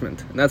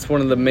detachment. And that's one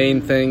of the main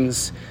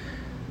things.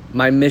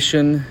 My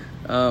mission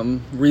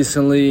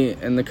recently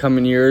in the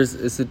coming years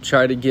is to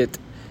try to get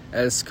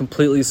as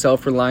completely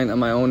self-reliant on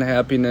my own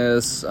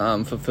happiness,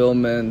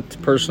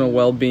 fulfillment, personal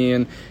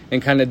well-being,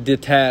 and kind of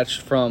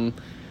detached from,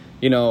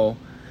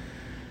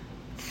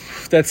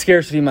 that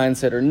scarcity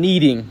mindset or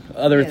needing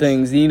other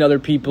things, needing other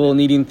people,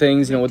 needing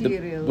things, with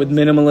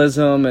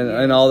minimalism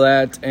and all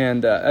that.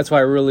 And that's why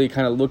I really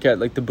kind of look at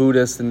the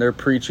Buddhists and their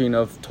preaching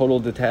of total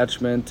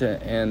detachment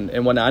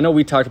and whatnot. I know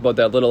we talked about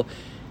that a little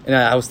And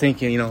I was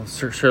thinking,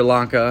 Sri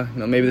Lanka,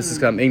 maybe this is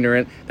kind of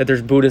ignorant, that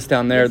there's Buddhists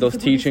down there, Yes, those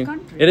it's a Buddhist teaching.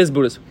 country. It is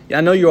Buddhist. Yeah,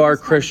 I know you are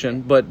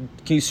Christian, but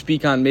can you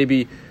speak on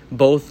maybe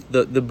both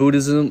the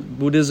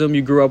Buddhism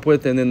you grew up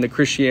with and then the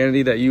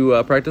Christianity that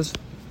you practice?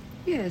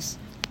 Yes.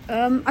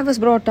 I was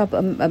brought up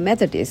a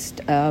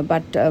Methodist,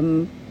 but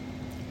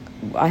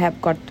I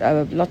have got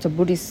lots of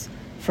Buddhist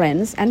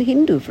friends and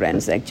Hindu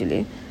friends,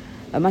 actually.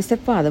 My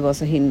stepfather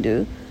was a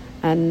Hindu,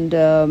 and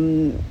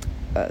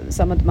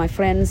some of my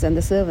friends and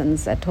the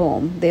servants at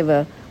home, they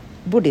were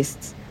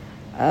Buddhists.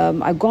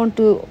 I've gone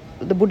to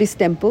the Buddhist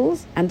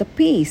temples, and the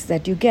peace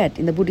that you get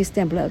in the Buddhist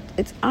temple,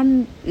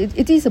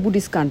 it is a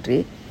Buddhist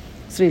country.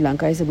 Sri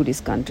Lanka is a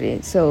Buddhist country.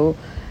 So,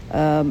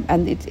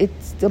 and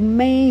it's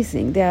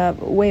amazing, their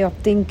way of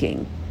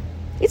thinking.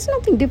 It's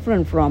nothing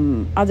different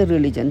from other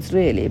religions,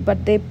 really, but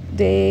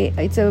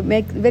it's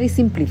very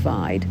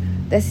simplified.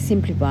 That's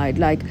simplified.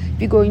 Like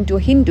if you go into a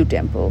Hindu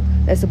temple,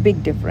 there's a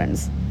big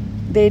difference.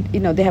 They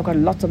have got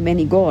lots of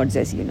many gods,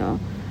 as you know,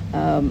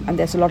 and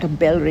there's a lot of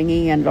bell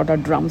ringing and a lot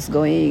of drums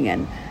going,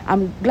 and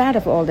I'm glad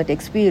of all that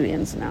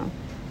experience now.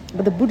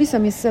 But the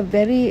Buddhism is a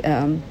very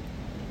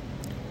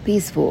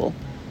peaceful,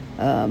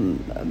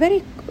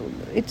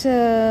 it's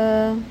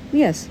a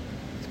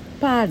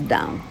pared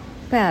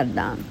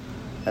down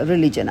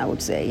religion, I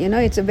would say.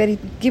 It's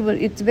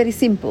it's very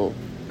simple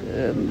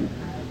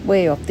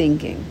way of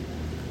thinking.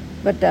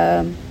 But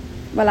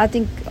I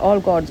think all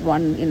gods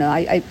one.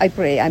 I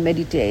pray, I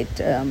meditate.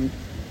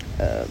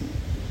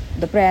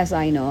 The prayers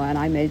I know, and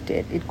I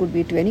meditate. It could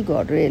be to any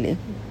god, really.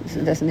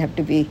 It doesn't have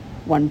to be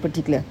one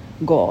particular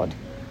god.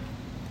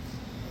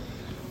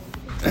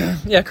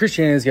 Yeah,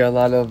 Christianity's got a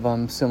lot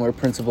of similar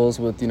principles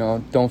with,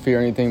 don't fear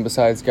anything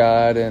besides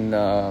God. And,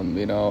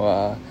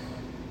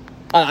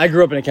 I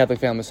grew up in a Catholic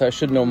family, so I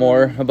should know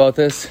more about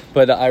this.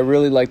 But I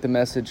really like the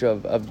message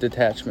of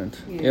detachment,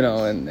 Yes.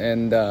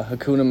 and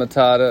Hakuna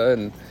Matata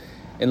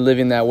and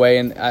living that way.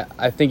 And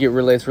I think it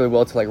relates really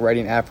well to, like,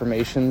 writing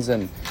affirmations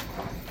and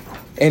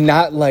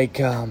not,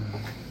 like,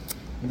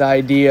 the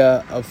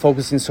idea of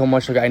focusing so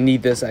much, like, I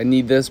need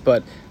this,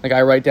 but, like,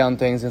 I write down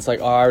things, and it's like,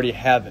 oh, I already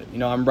have it.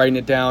 I'm writing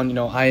it down,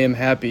 I am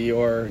happy,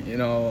 or,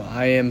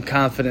 I am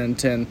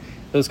confident, and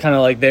it was kind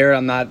of like there,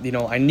 I'm not,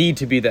 I need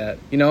to be that,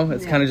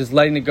 It's kind of just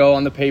letting it go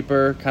on the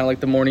paper, kind of like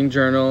the morning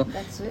journal.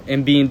 That's it.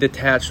 And being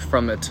detached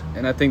from it.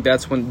 And I think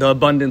that's when the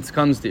abundance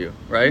comes to you,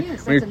 right?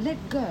 Yes, When that's a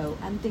let go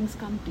and things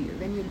come to you.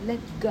 When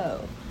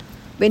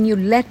you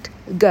let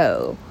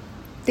go,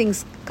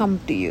 things come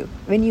to you.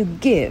 When you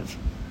give,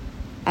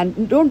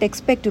 and don't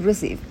expect to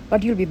receive,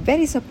 but you'll be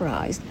very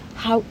surprised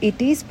how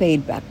it is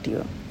paid back to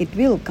you. It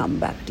will come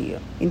back to you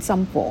in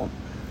some form.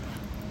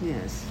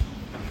 Yes.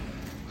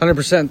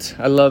 100%.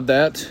 I love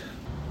that.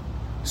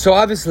 So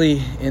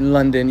obviously in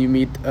London you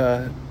meet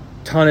a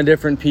ton of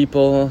different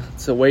people.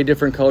 It's a way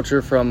different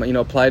culture from,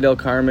 Playa Del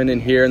Carmen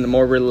and here, and the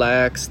more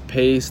relaxed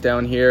pace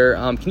down here.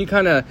 Can you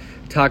kind of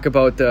talk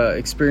about the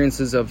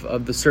experiences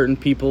of the certain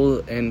people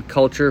and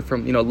culture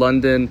from,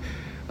 London,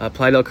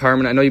 Playa Del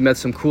Carmen? I know you met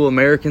some cool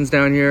Americans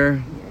down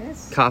here.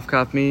 Yes.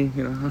 Cough me,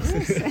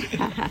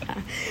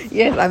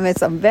 Yes, I met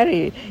some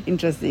very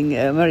interesting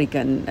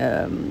American.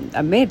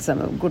 I made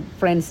some good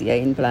friends here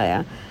in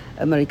Playa,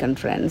 American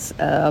friends.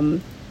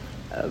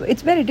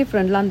 It's very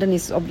different. London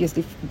is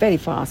obviously very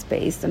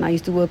fast-paced, and I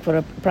used to work for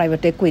a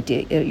private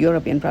equity, a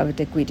European private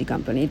equity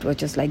company. It was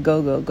just like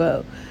go, go,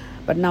 go.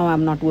 But now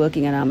I'm not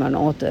working and I'm an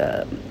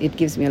author. It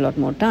gives me a lot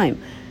more time.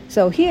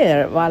 So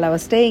here, while I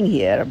was staying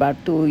here about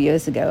 2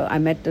 years ago, I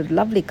met a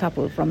lovely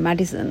couple from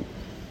Madison,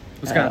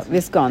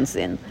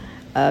 Wisconsin,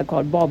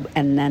 called Bob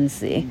and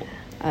Nancy.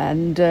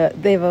 And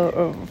they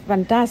were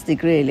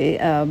fantastic, really.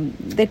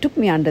 They took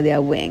me under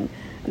their wing.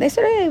 They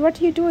said, hey,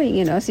 what are you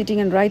doing, sitting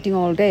and writing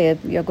all day?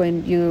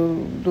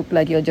 You look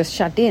like you're just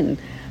shut in.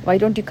 Why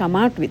don't you come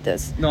out with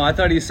us? No, I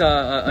thought he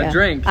saw a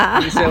drink.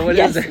 He said, what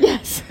is it?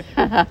 Yes.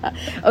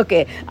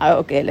 Okay,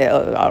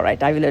 all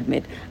right, I will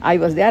admit. I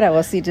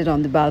was seated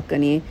on the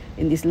balcony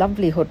in this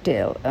lovely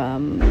hotel.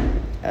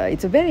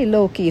 It's a very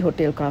low-key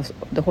hotel,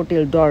 the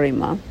Hotel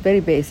Dorima, very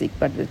basic,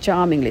 but a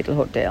charming little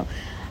hotel.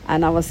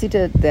 And I was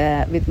seated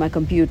there with my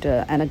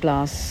computer and a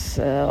glass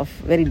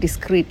very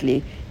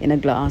discreetly in a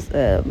glass,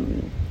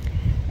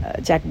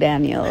 Jack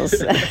Daniels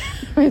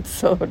with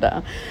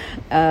soda.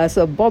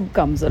 So Bob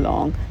comes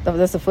along.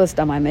 That's the first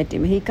time I met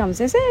him. He comes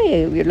and says,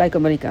 hey, we like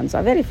Americans,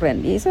 are very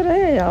friendly. He said,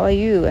 hey, how are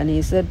you? And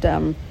he said,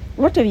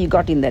 what have you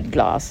got in that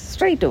glass?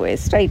 Straight away,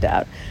 straight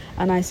out.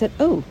 And I said,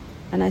 oh,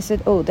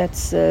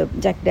 that's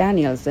Jack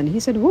Daniels. And he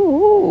said,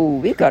 ooh,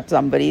 we got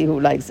somebody who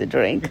likes a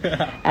drink.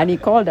 And he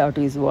called out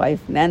to his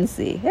wife,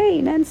 Nancy.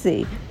 Hey,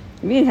 Nancy,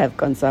 we have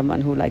got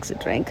someone who likes a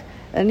drink.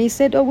 And he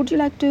said, oh, would you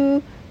like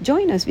to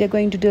join us? We are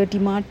going to Dirty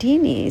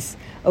Martinis.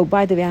 Oh,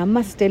 by the way, I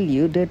must tell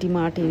you, Dirty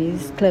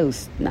Martinis is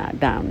closed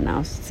down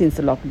now. Since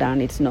the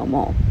lockdown, it's no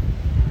more.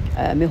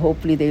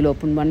 Hopefully they'll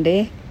open one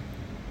day.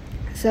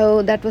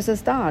 So that was a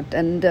start.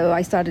 And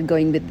I started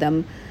going with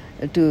them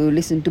to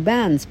listen to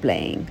bands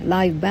playing,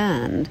 live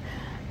band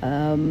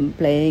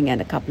playing, and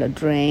a couple of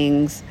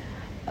drinks.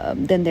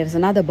 Then there's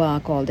another bar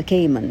called the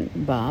Cayman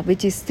Bar,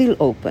 which is still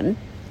open.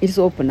 It's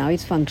open now.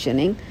 It's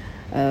functioning.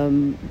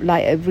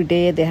 Like every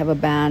day they have a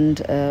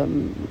band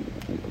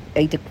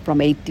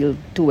from 8 till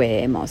 2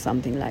 a.m. or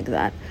something like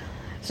that.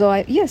 So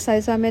I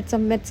met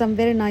some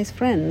very nice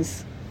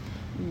friends.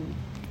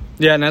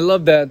 Yeah, and I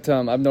love that.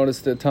 I've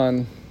noticed a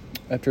ton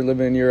after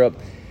living in Europe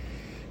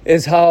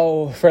is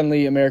how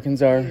friendly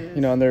Americans are. Yes.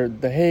 You know, and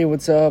they're hey,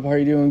 what's up? How are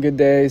you doing? Good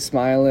day,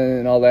 smiling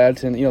and all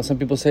that. And you know, some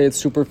people say it's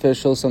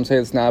superficial, some say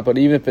it's not. But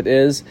even if it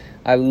is,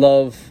 I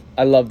love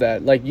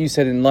that. Like you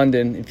said in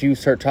London, if you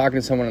start talking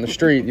to someone on the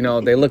street, you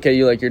know, they look at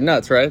you like you're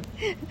nuts, right?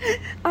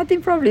 I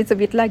think probably it's a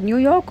bit like New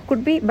York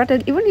could be, but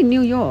even in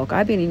New York,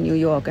 I've been in New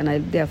York and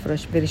I'm there for a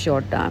very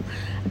short time.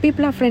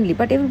 People are friendly,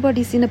 but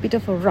everybody's in a bit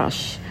of a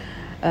rush.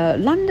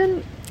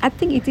 London, I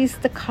think it is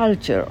the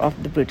culture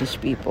of the British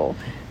people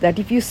that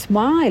if you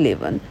smile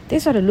even, they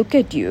sort of look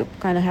at you,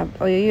 kind of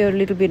have, oh, you're a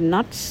little bit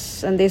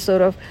nuts, and they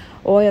sort of,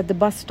 or at the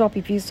bus stop,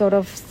 if you sort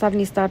of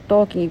suddenly start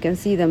talking, you can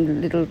see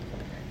them little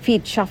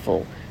feet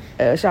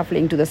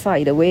shuffling to the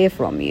side away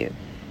from you.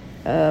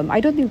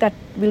 I don't think that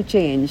will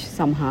change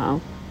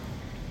somehow.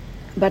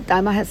 But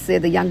I must say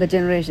the younger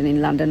generation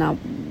in London are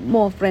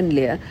more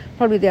friendlier.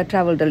 Probably they have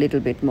travelled a little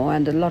bit more,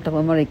 and a lot of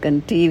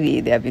American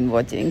TV they have been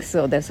watching.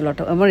 So there's a lot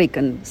of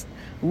American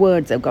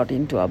words have got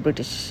into our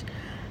British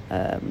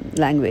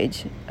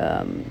language.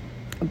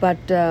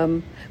 But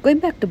going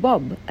back to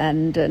Bob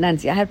and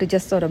Nancy, I have to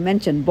just sort of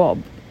mention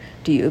Bob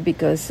to you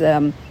because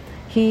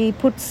he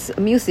puts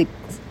music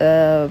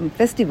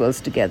festivals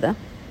together,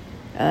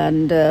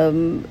 and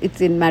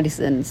it's in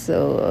Madison,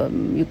 so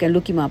you can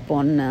look him up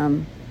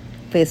on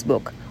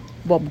Facebook,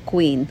 Bob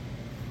Queen.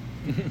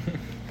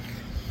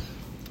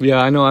 Yeah,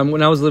 I know.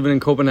 When I was living in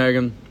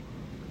Copenhagen,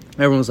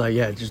 everyone was like,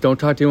 yeah, just don't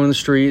talk to anyone on the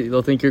street.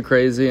 They'll think you're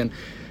crazy. And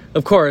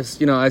of course,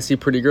 you know, I see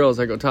pretty girls,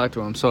 I go talk to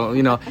them. So,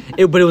 you know,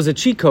 but it was a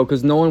cheat code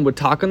because no one would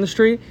talk on the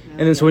street.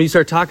 And then so when you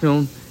start talking to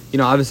them, you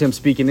know, obviously I'm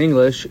speaking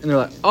English, and they're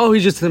like, oh,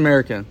 he's just an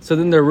American. So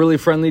then they're really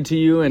friendly to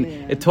you, and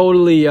it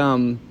totally,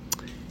 you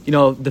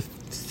know, the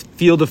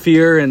feel the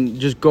fear and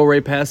just go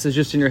right past is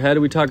just in your head,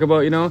 we talk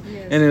about, you know.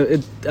 Yes.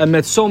 And I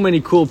met so many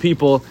cool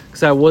people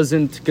because I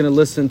wasn't going to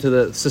listen to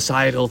the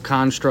societal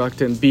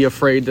construct and be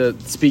afraid to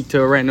speak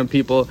to random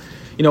people,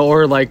 you know,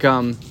 or like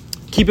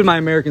keeping my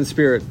American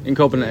spirit in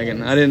Copenhagen.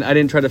 Yes. I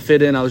didn't try to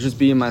fit in. I was just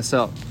being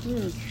myself.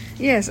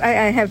 Yes, I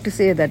have to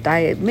say that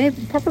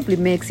probably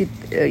makes it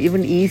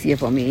even easier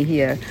for me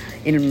here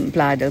in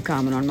Playa del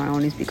Carmen on my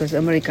own, is because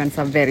Americans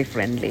are very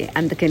friendly,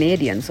 and the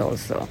Canadians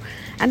also.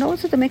 And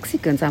also the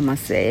Mexicans, I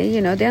must say, you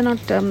know, they're not,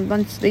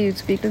 once they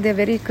speak, they're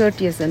very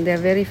courteous and they're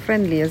very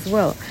friendly as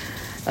well.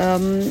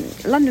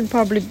 London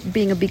probably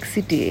being a big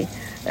city,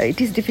 it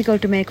is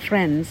difficult to make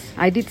friends.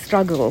 I did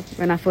struggle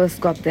when I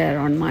first got there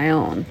on my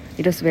own.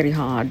 It was very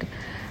hard.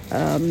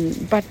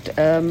 But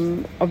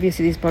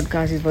obviously this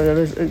podcast is for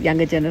the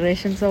younger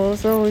generations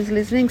also who is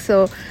listening.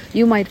 So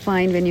you might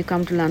find when you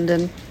come to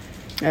London,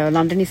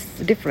 London is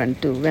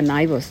different to when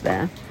I was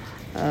there.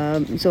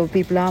 So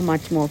people are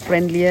much more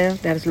friendlier.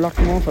 There's a lot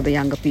more for the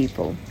younger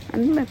people.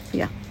 And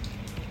yeah.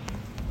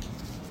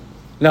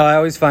 No, I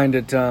always find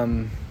it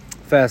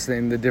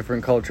fascinating, the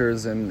different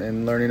cultures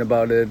and learning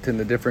about it and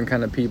the different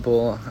kind of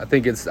people. I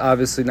think it's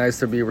obviously nice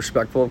to be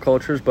respectful of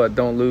cultures, but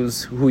don't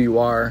lose who you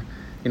are,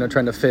 you know,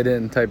 trying to fit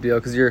in type deal.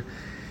 Because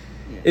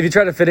if you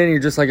try to fit in, you're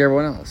just like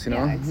everyone else, you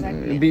know. Yeah,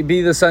 exactly.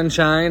 Be the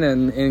sunshine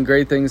and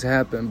great things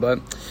happen. But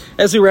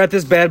as we wrap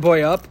this bad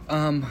boy up,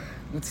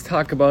 let's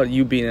talk about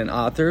you being an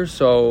author.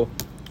 So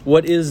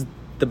what is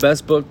the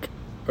best book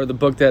or the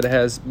book that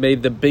has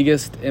made the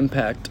biggest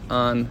impact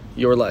on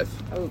your life?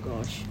 Oh,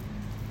 gosh.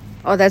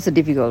 Oh, that's a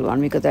difficult one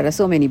because there are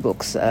so many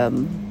books.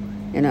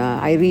 You know,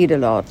 I read a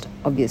lot,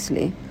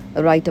 obviously.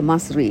 A writer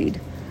must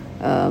read.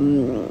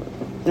 And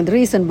the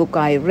recent book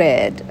I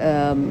read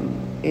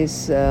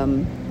is...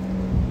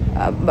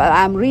 but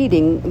I'm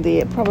reading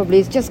probably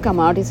it's just come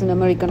out. It's an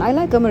American. I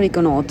like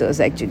American authors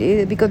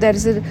actually because there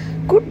is a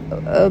good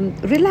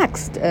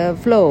relaxed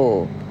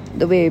flow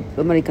the way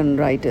American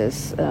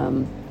writers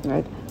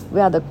right.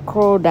 Where the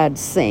Crawdads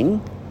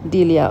Sing,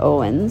 Delia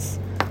Owens.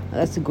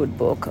 That's a good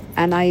book.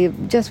 And I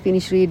just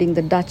finished reading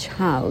The Dutch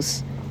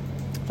House.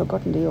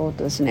 Forgotten the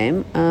author's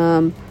name.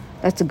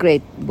 That's a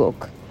great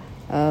book.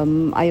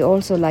 I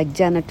also like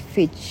Janet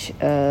Fitch.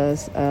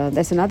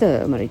 There's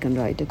another American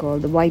writer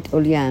called The White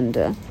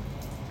Oleander.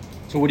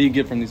 So what do you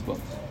get from these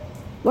books?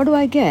 What do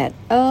I get?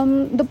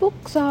 The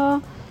books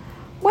are,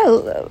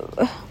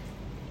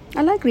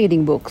 I like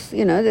reading books.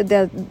 You know,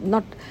 they're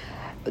not...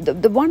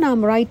 The one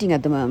I'm writing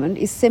at the moment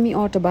is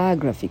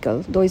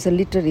semi-autobiographical, though it's a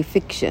literary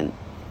fiction.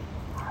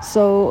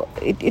 So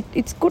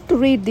it's good to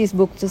read these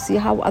books to see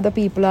how other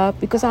people are,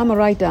 because I'm a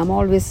writer. I'm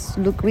always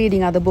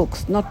reading other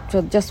books, not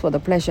just for the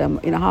pleasure.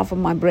 You know, half of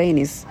my brain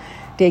is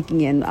taking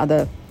in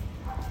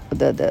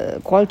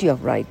the quality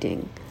of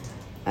writing,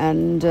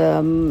 and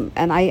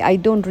I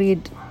don't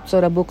read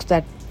sort of books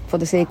that for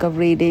the sake of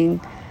reading,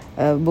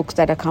 books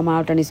that have come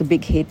out and it's a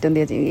big hit, and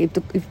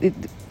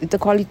if the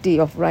quality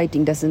of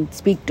writing doesn't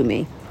speak to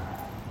me,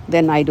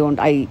 then I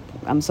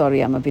I'm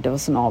sorry, I'm a bit of a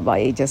snob.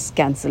 I just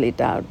cancel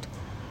it out.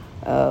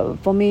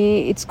 For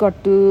me, it's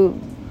got to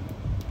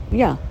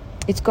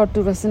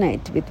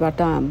resonate with what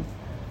I'm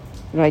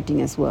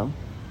writing as well.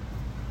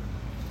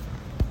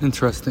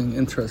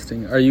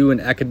 Interesting. Are you an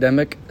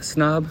academic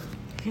snob?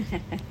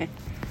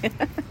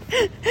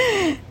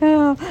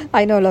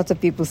 I know lots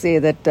of people say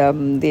that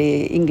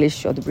the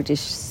English or the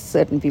British,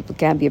 certain people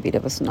can be a bit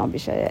of a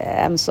snobbish.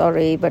 I'm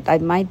sorry, but I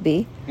might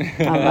be.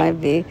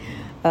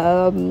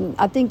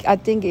 I think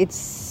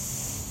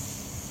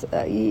it's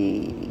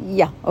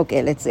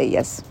okay, let's say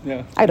yes.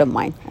 Yeah. I don't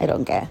mind. I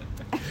don't care.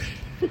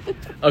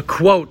 A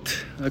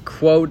quote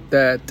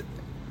that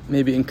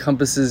maybe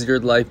encompasses your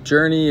life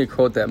journey, a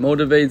quote that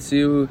motivates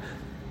you,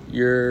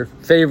 your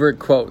favorite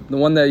quote, the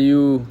one that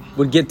you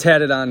would get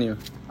tatted on you.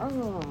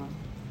 Oh.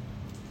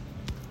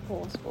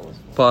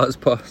 Pause.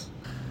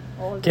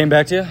 Came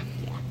back to you?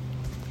 Yeah.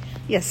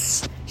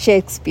 Yes,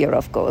 Shakespeare,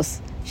 of course.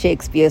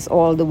 Shakespeare's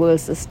all the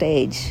world's a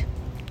stage.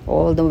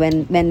 All the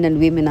men and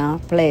women are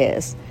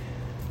players.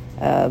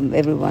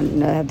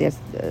 Everyone have their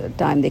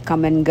time. They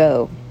come and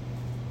go,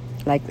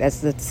 like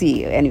as the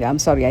sea. Anyway, I'm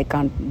sorry, I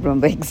can't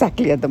remember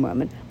exactly at the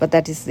moment. But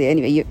that is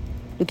anyway. You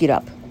look it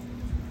up.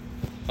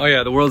 Oh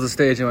yeah, the world's a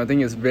stage, and I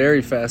think it's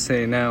very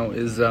fascinating now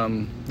is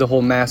the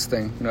whole mask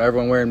thing.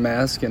 Everyone wearing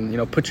masks,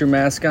 and put your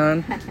mask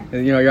on.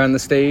 And, you're on the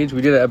stage.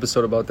 We did an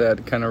episode about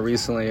that kind of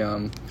recently.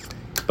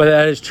 But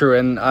that is true,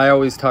 and I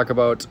always talk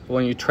about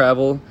when you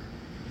travel.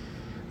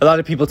 A lot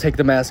of people take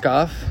the mask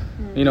off,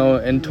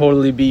 and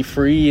totally be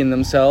free in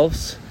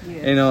themselves.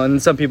 Yes.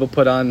 And some people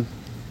put on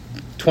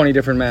 20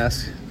 different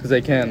masks because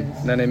they can.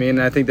 Yes. You know what I mean?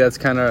 And I think that's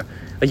kind of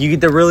like you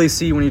get to really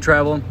see when you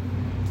travel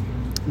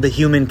the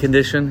human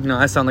condition.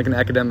 I sound like an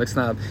academic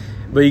snob,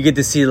 but you get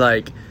to see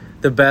like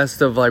the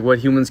best of like what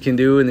humans can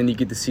do, and then you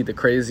get to see the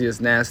craziest,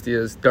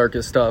 nastiest,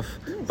 darkest stuff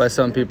by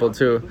some people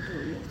too.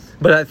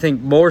 But I think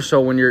more so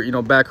when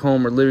you're, back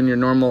home or living your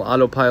normal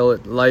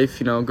autopilot life,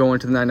 going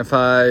to the 9 to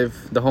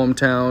 5, the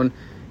hometown,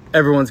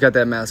 everyone's got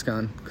that mask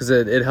on because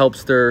it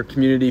helps their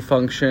community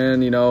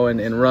function,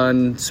 and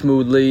run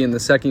smoothly. And the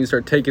second you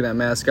start taking that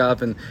mask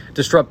off and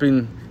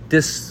disrupting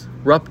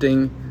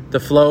the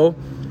flow,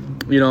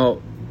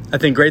 I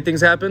think great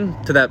things happen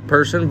to that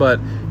person, but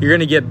you're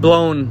going to get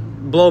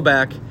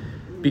blowback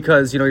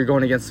because, you're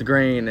going against the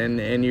grain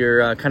and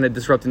you're kind of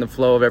disrupting the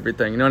flow of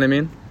everything. You know what I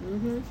mean?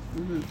 Mm-hmm.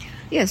 Mm-hmm.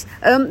 Yes,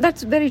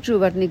 that's very true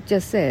what Nick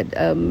just said.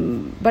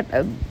 But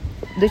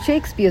the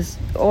Shakespeare's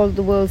all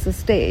the world's a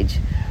stage.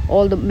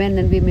 All the men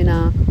and women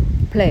are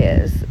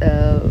players.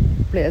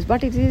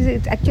 But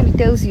it actually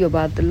tells you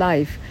about the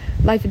life.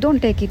 Life, don't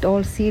take it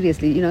all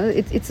seriously.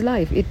 It's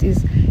life. It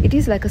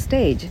is like a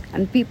stage,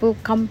 and people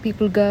come,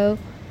 people go.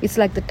 It's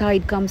like the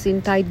tide comes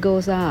in, tide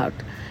goes out,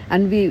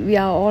 and we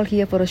are all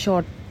here for a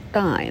short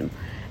time,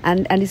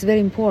 and it's very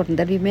important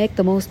that we make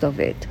the most of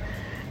it.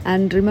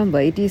 And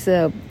remember, it is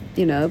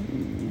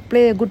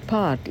play a good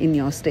part in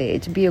your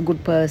stage, be a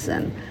good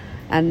person,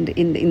 and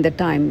in the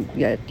time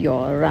you're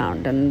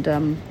around, and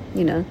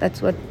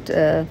that's what.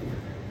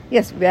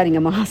 Yes, wearing a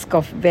mask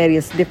of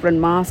various different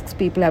masks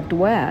people have to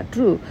wear.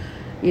 True,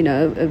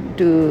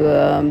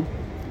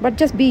 but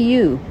just be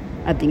you.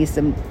 I think is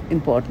the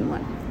important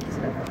one.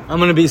 I'm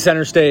going to be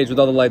center stage with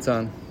all the lights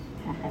on.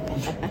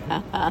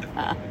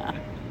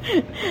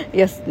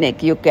 Yes,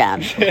 Nick, you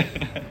can.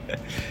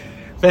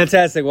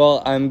 Fantastic.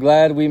 Well, I'm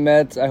glad we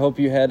met. I hope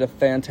you had a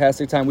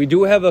fantastic time. We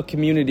do have a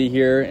community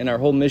here, and our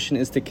whole mission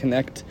is to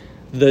connect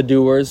the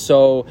doers.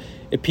 So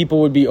if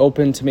people would be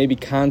open to maybe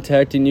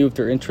contacting you if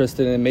they're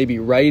interested in maybe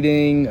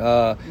writing,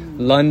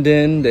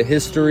 London, the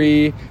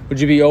history,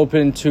 would you be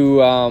open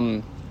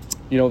to,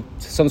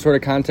 some sort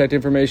of contact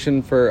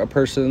information for a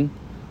person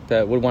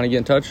that would want to get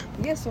in touch?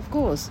 Yes, of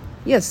course.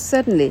 Yes,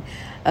 certainly.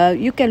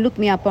 You can look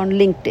me up on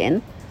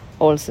LinkedIn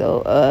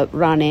also,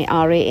 Ranee,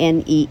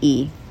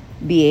 Ranee,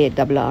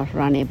 Barr,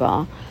 Ranee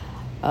Barr.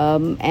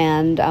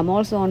 And I'm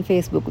also on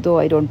Facebook, though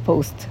I don't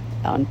post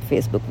on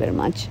Facebook very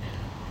much.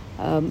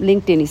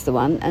 LinkedIn is the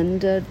one.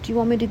 And do you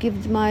want me to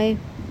give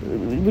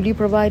will you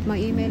provide my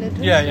email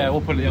address? Yeah,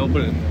 we'll put it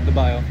in the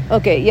bio.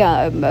 Okay,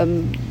 yeah,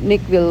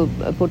 Nick will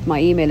put my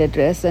email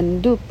address,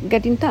 and do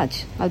get in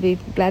touch. I'll be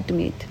glad to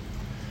meet.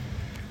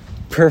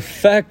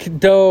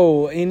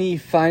 Perfecto. Any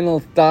final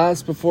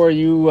thoughts before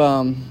you,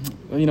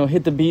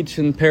 hit the beach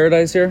in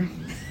paradise here?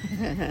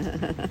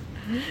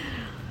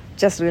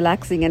 Just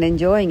relaxing and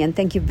enjoying, and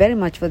thank you very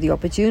much for the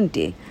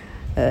opportunity,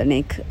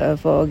 Nick,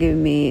 for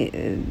giving me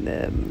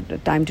the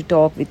time to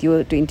talk with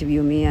you, to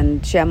interview me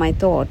and share my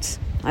thoughts.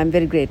 I'm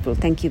very grateful.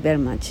 Thank you very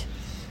much.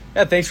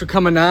 Yeah, thanks for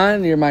coming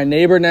on. You're my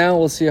neighbor now.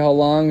 We'll see how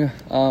long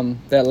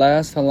that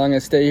lasts, how long I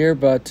stay here,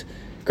 but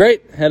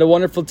great. Had a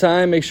wonderful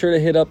time. Make sure to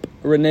hit up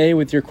Ranee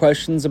with your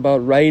questions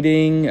about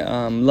writing,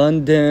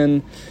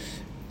 London,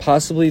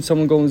 possibly if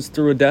someone goes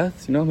through a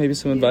death, maybe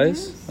some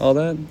advice, all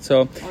that.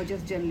 So, or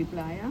just generally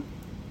Playa.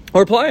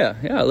 Or Playa.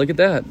 Yeah, look at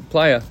that.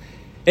 Playa.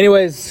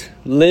 Anyways,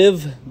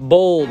 live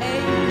bold.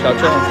 Ciao,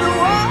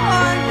 ciao.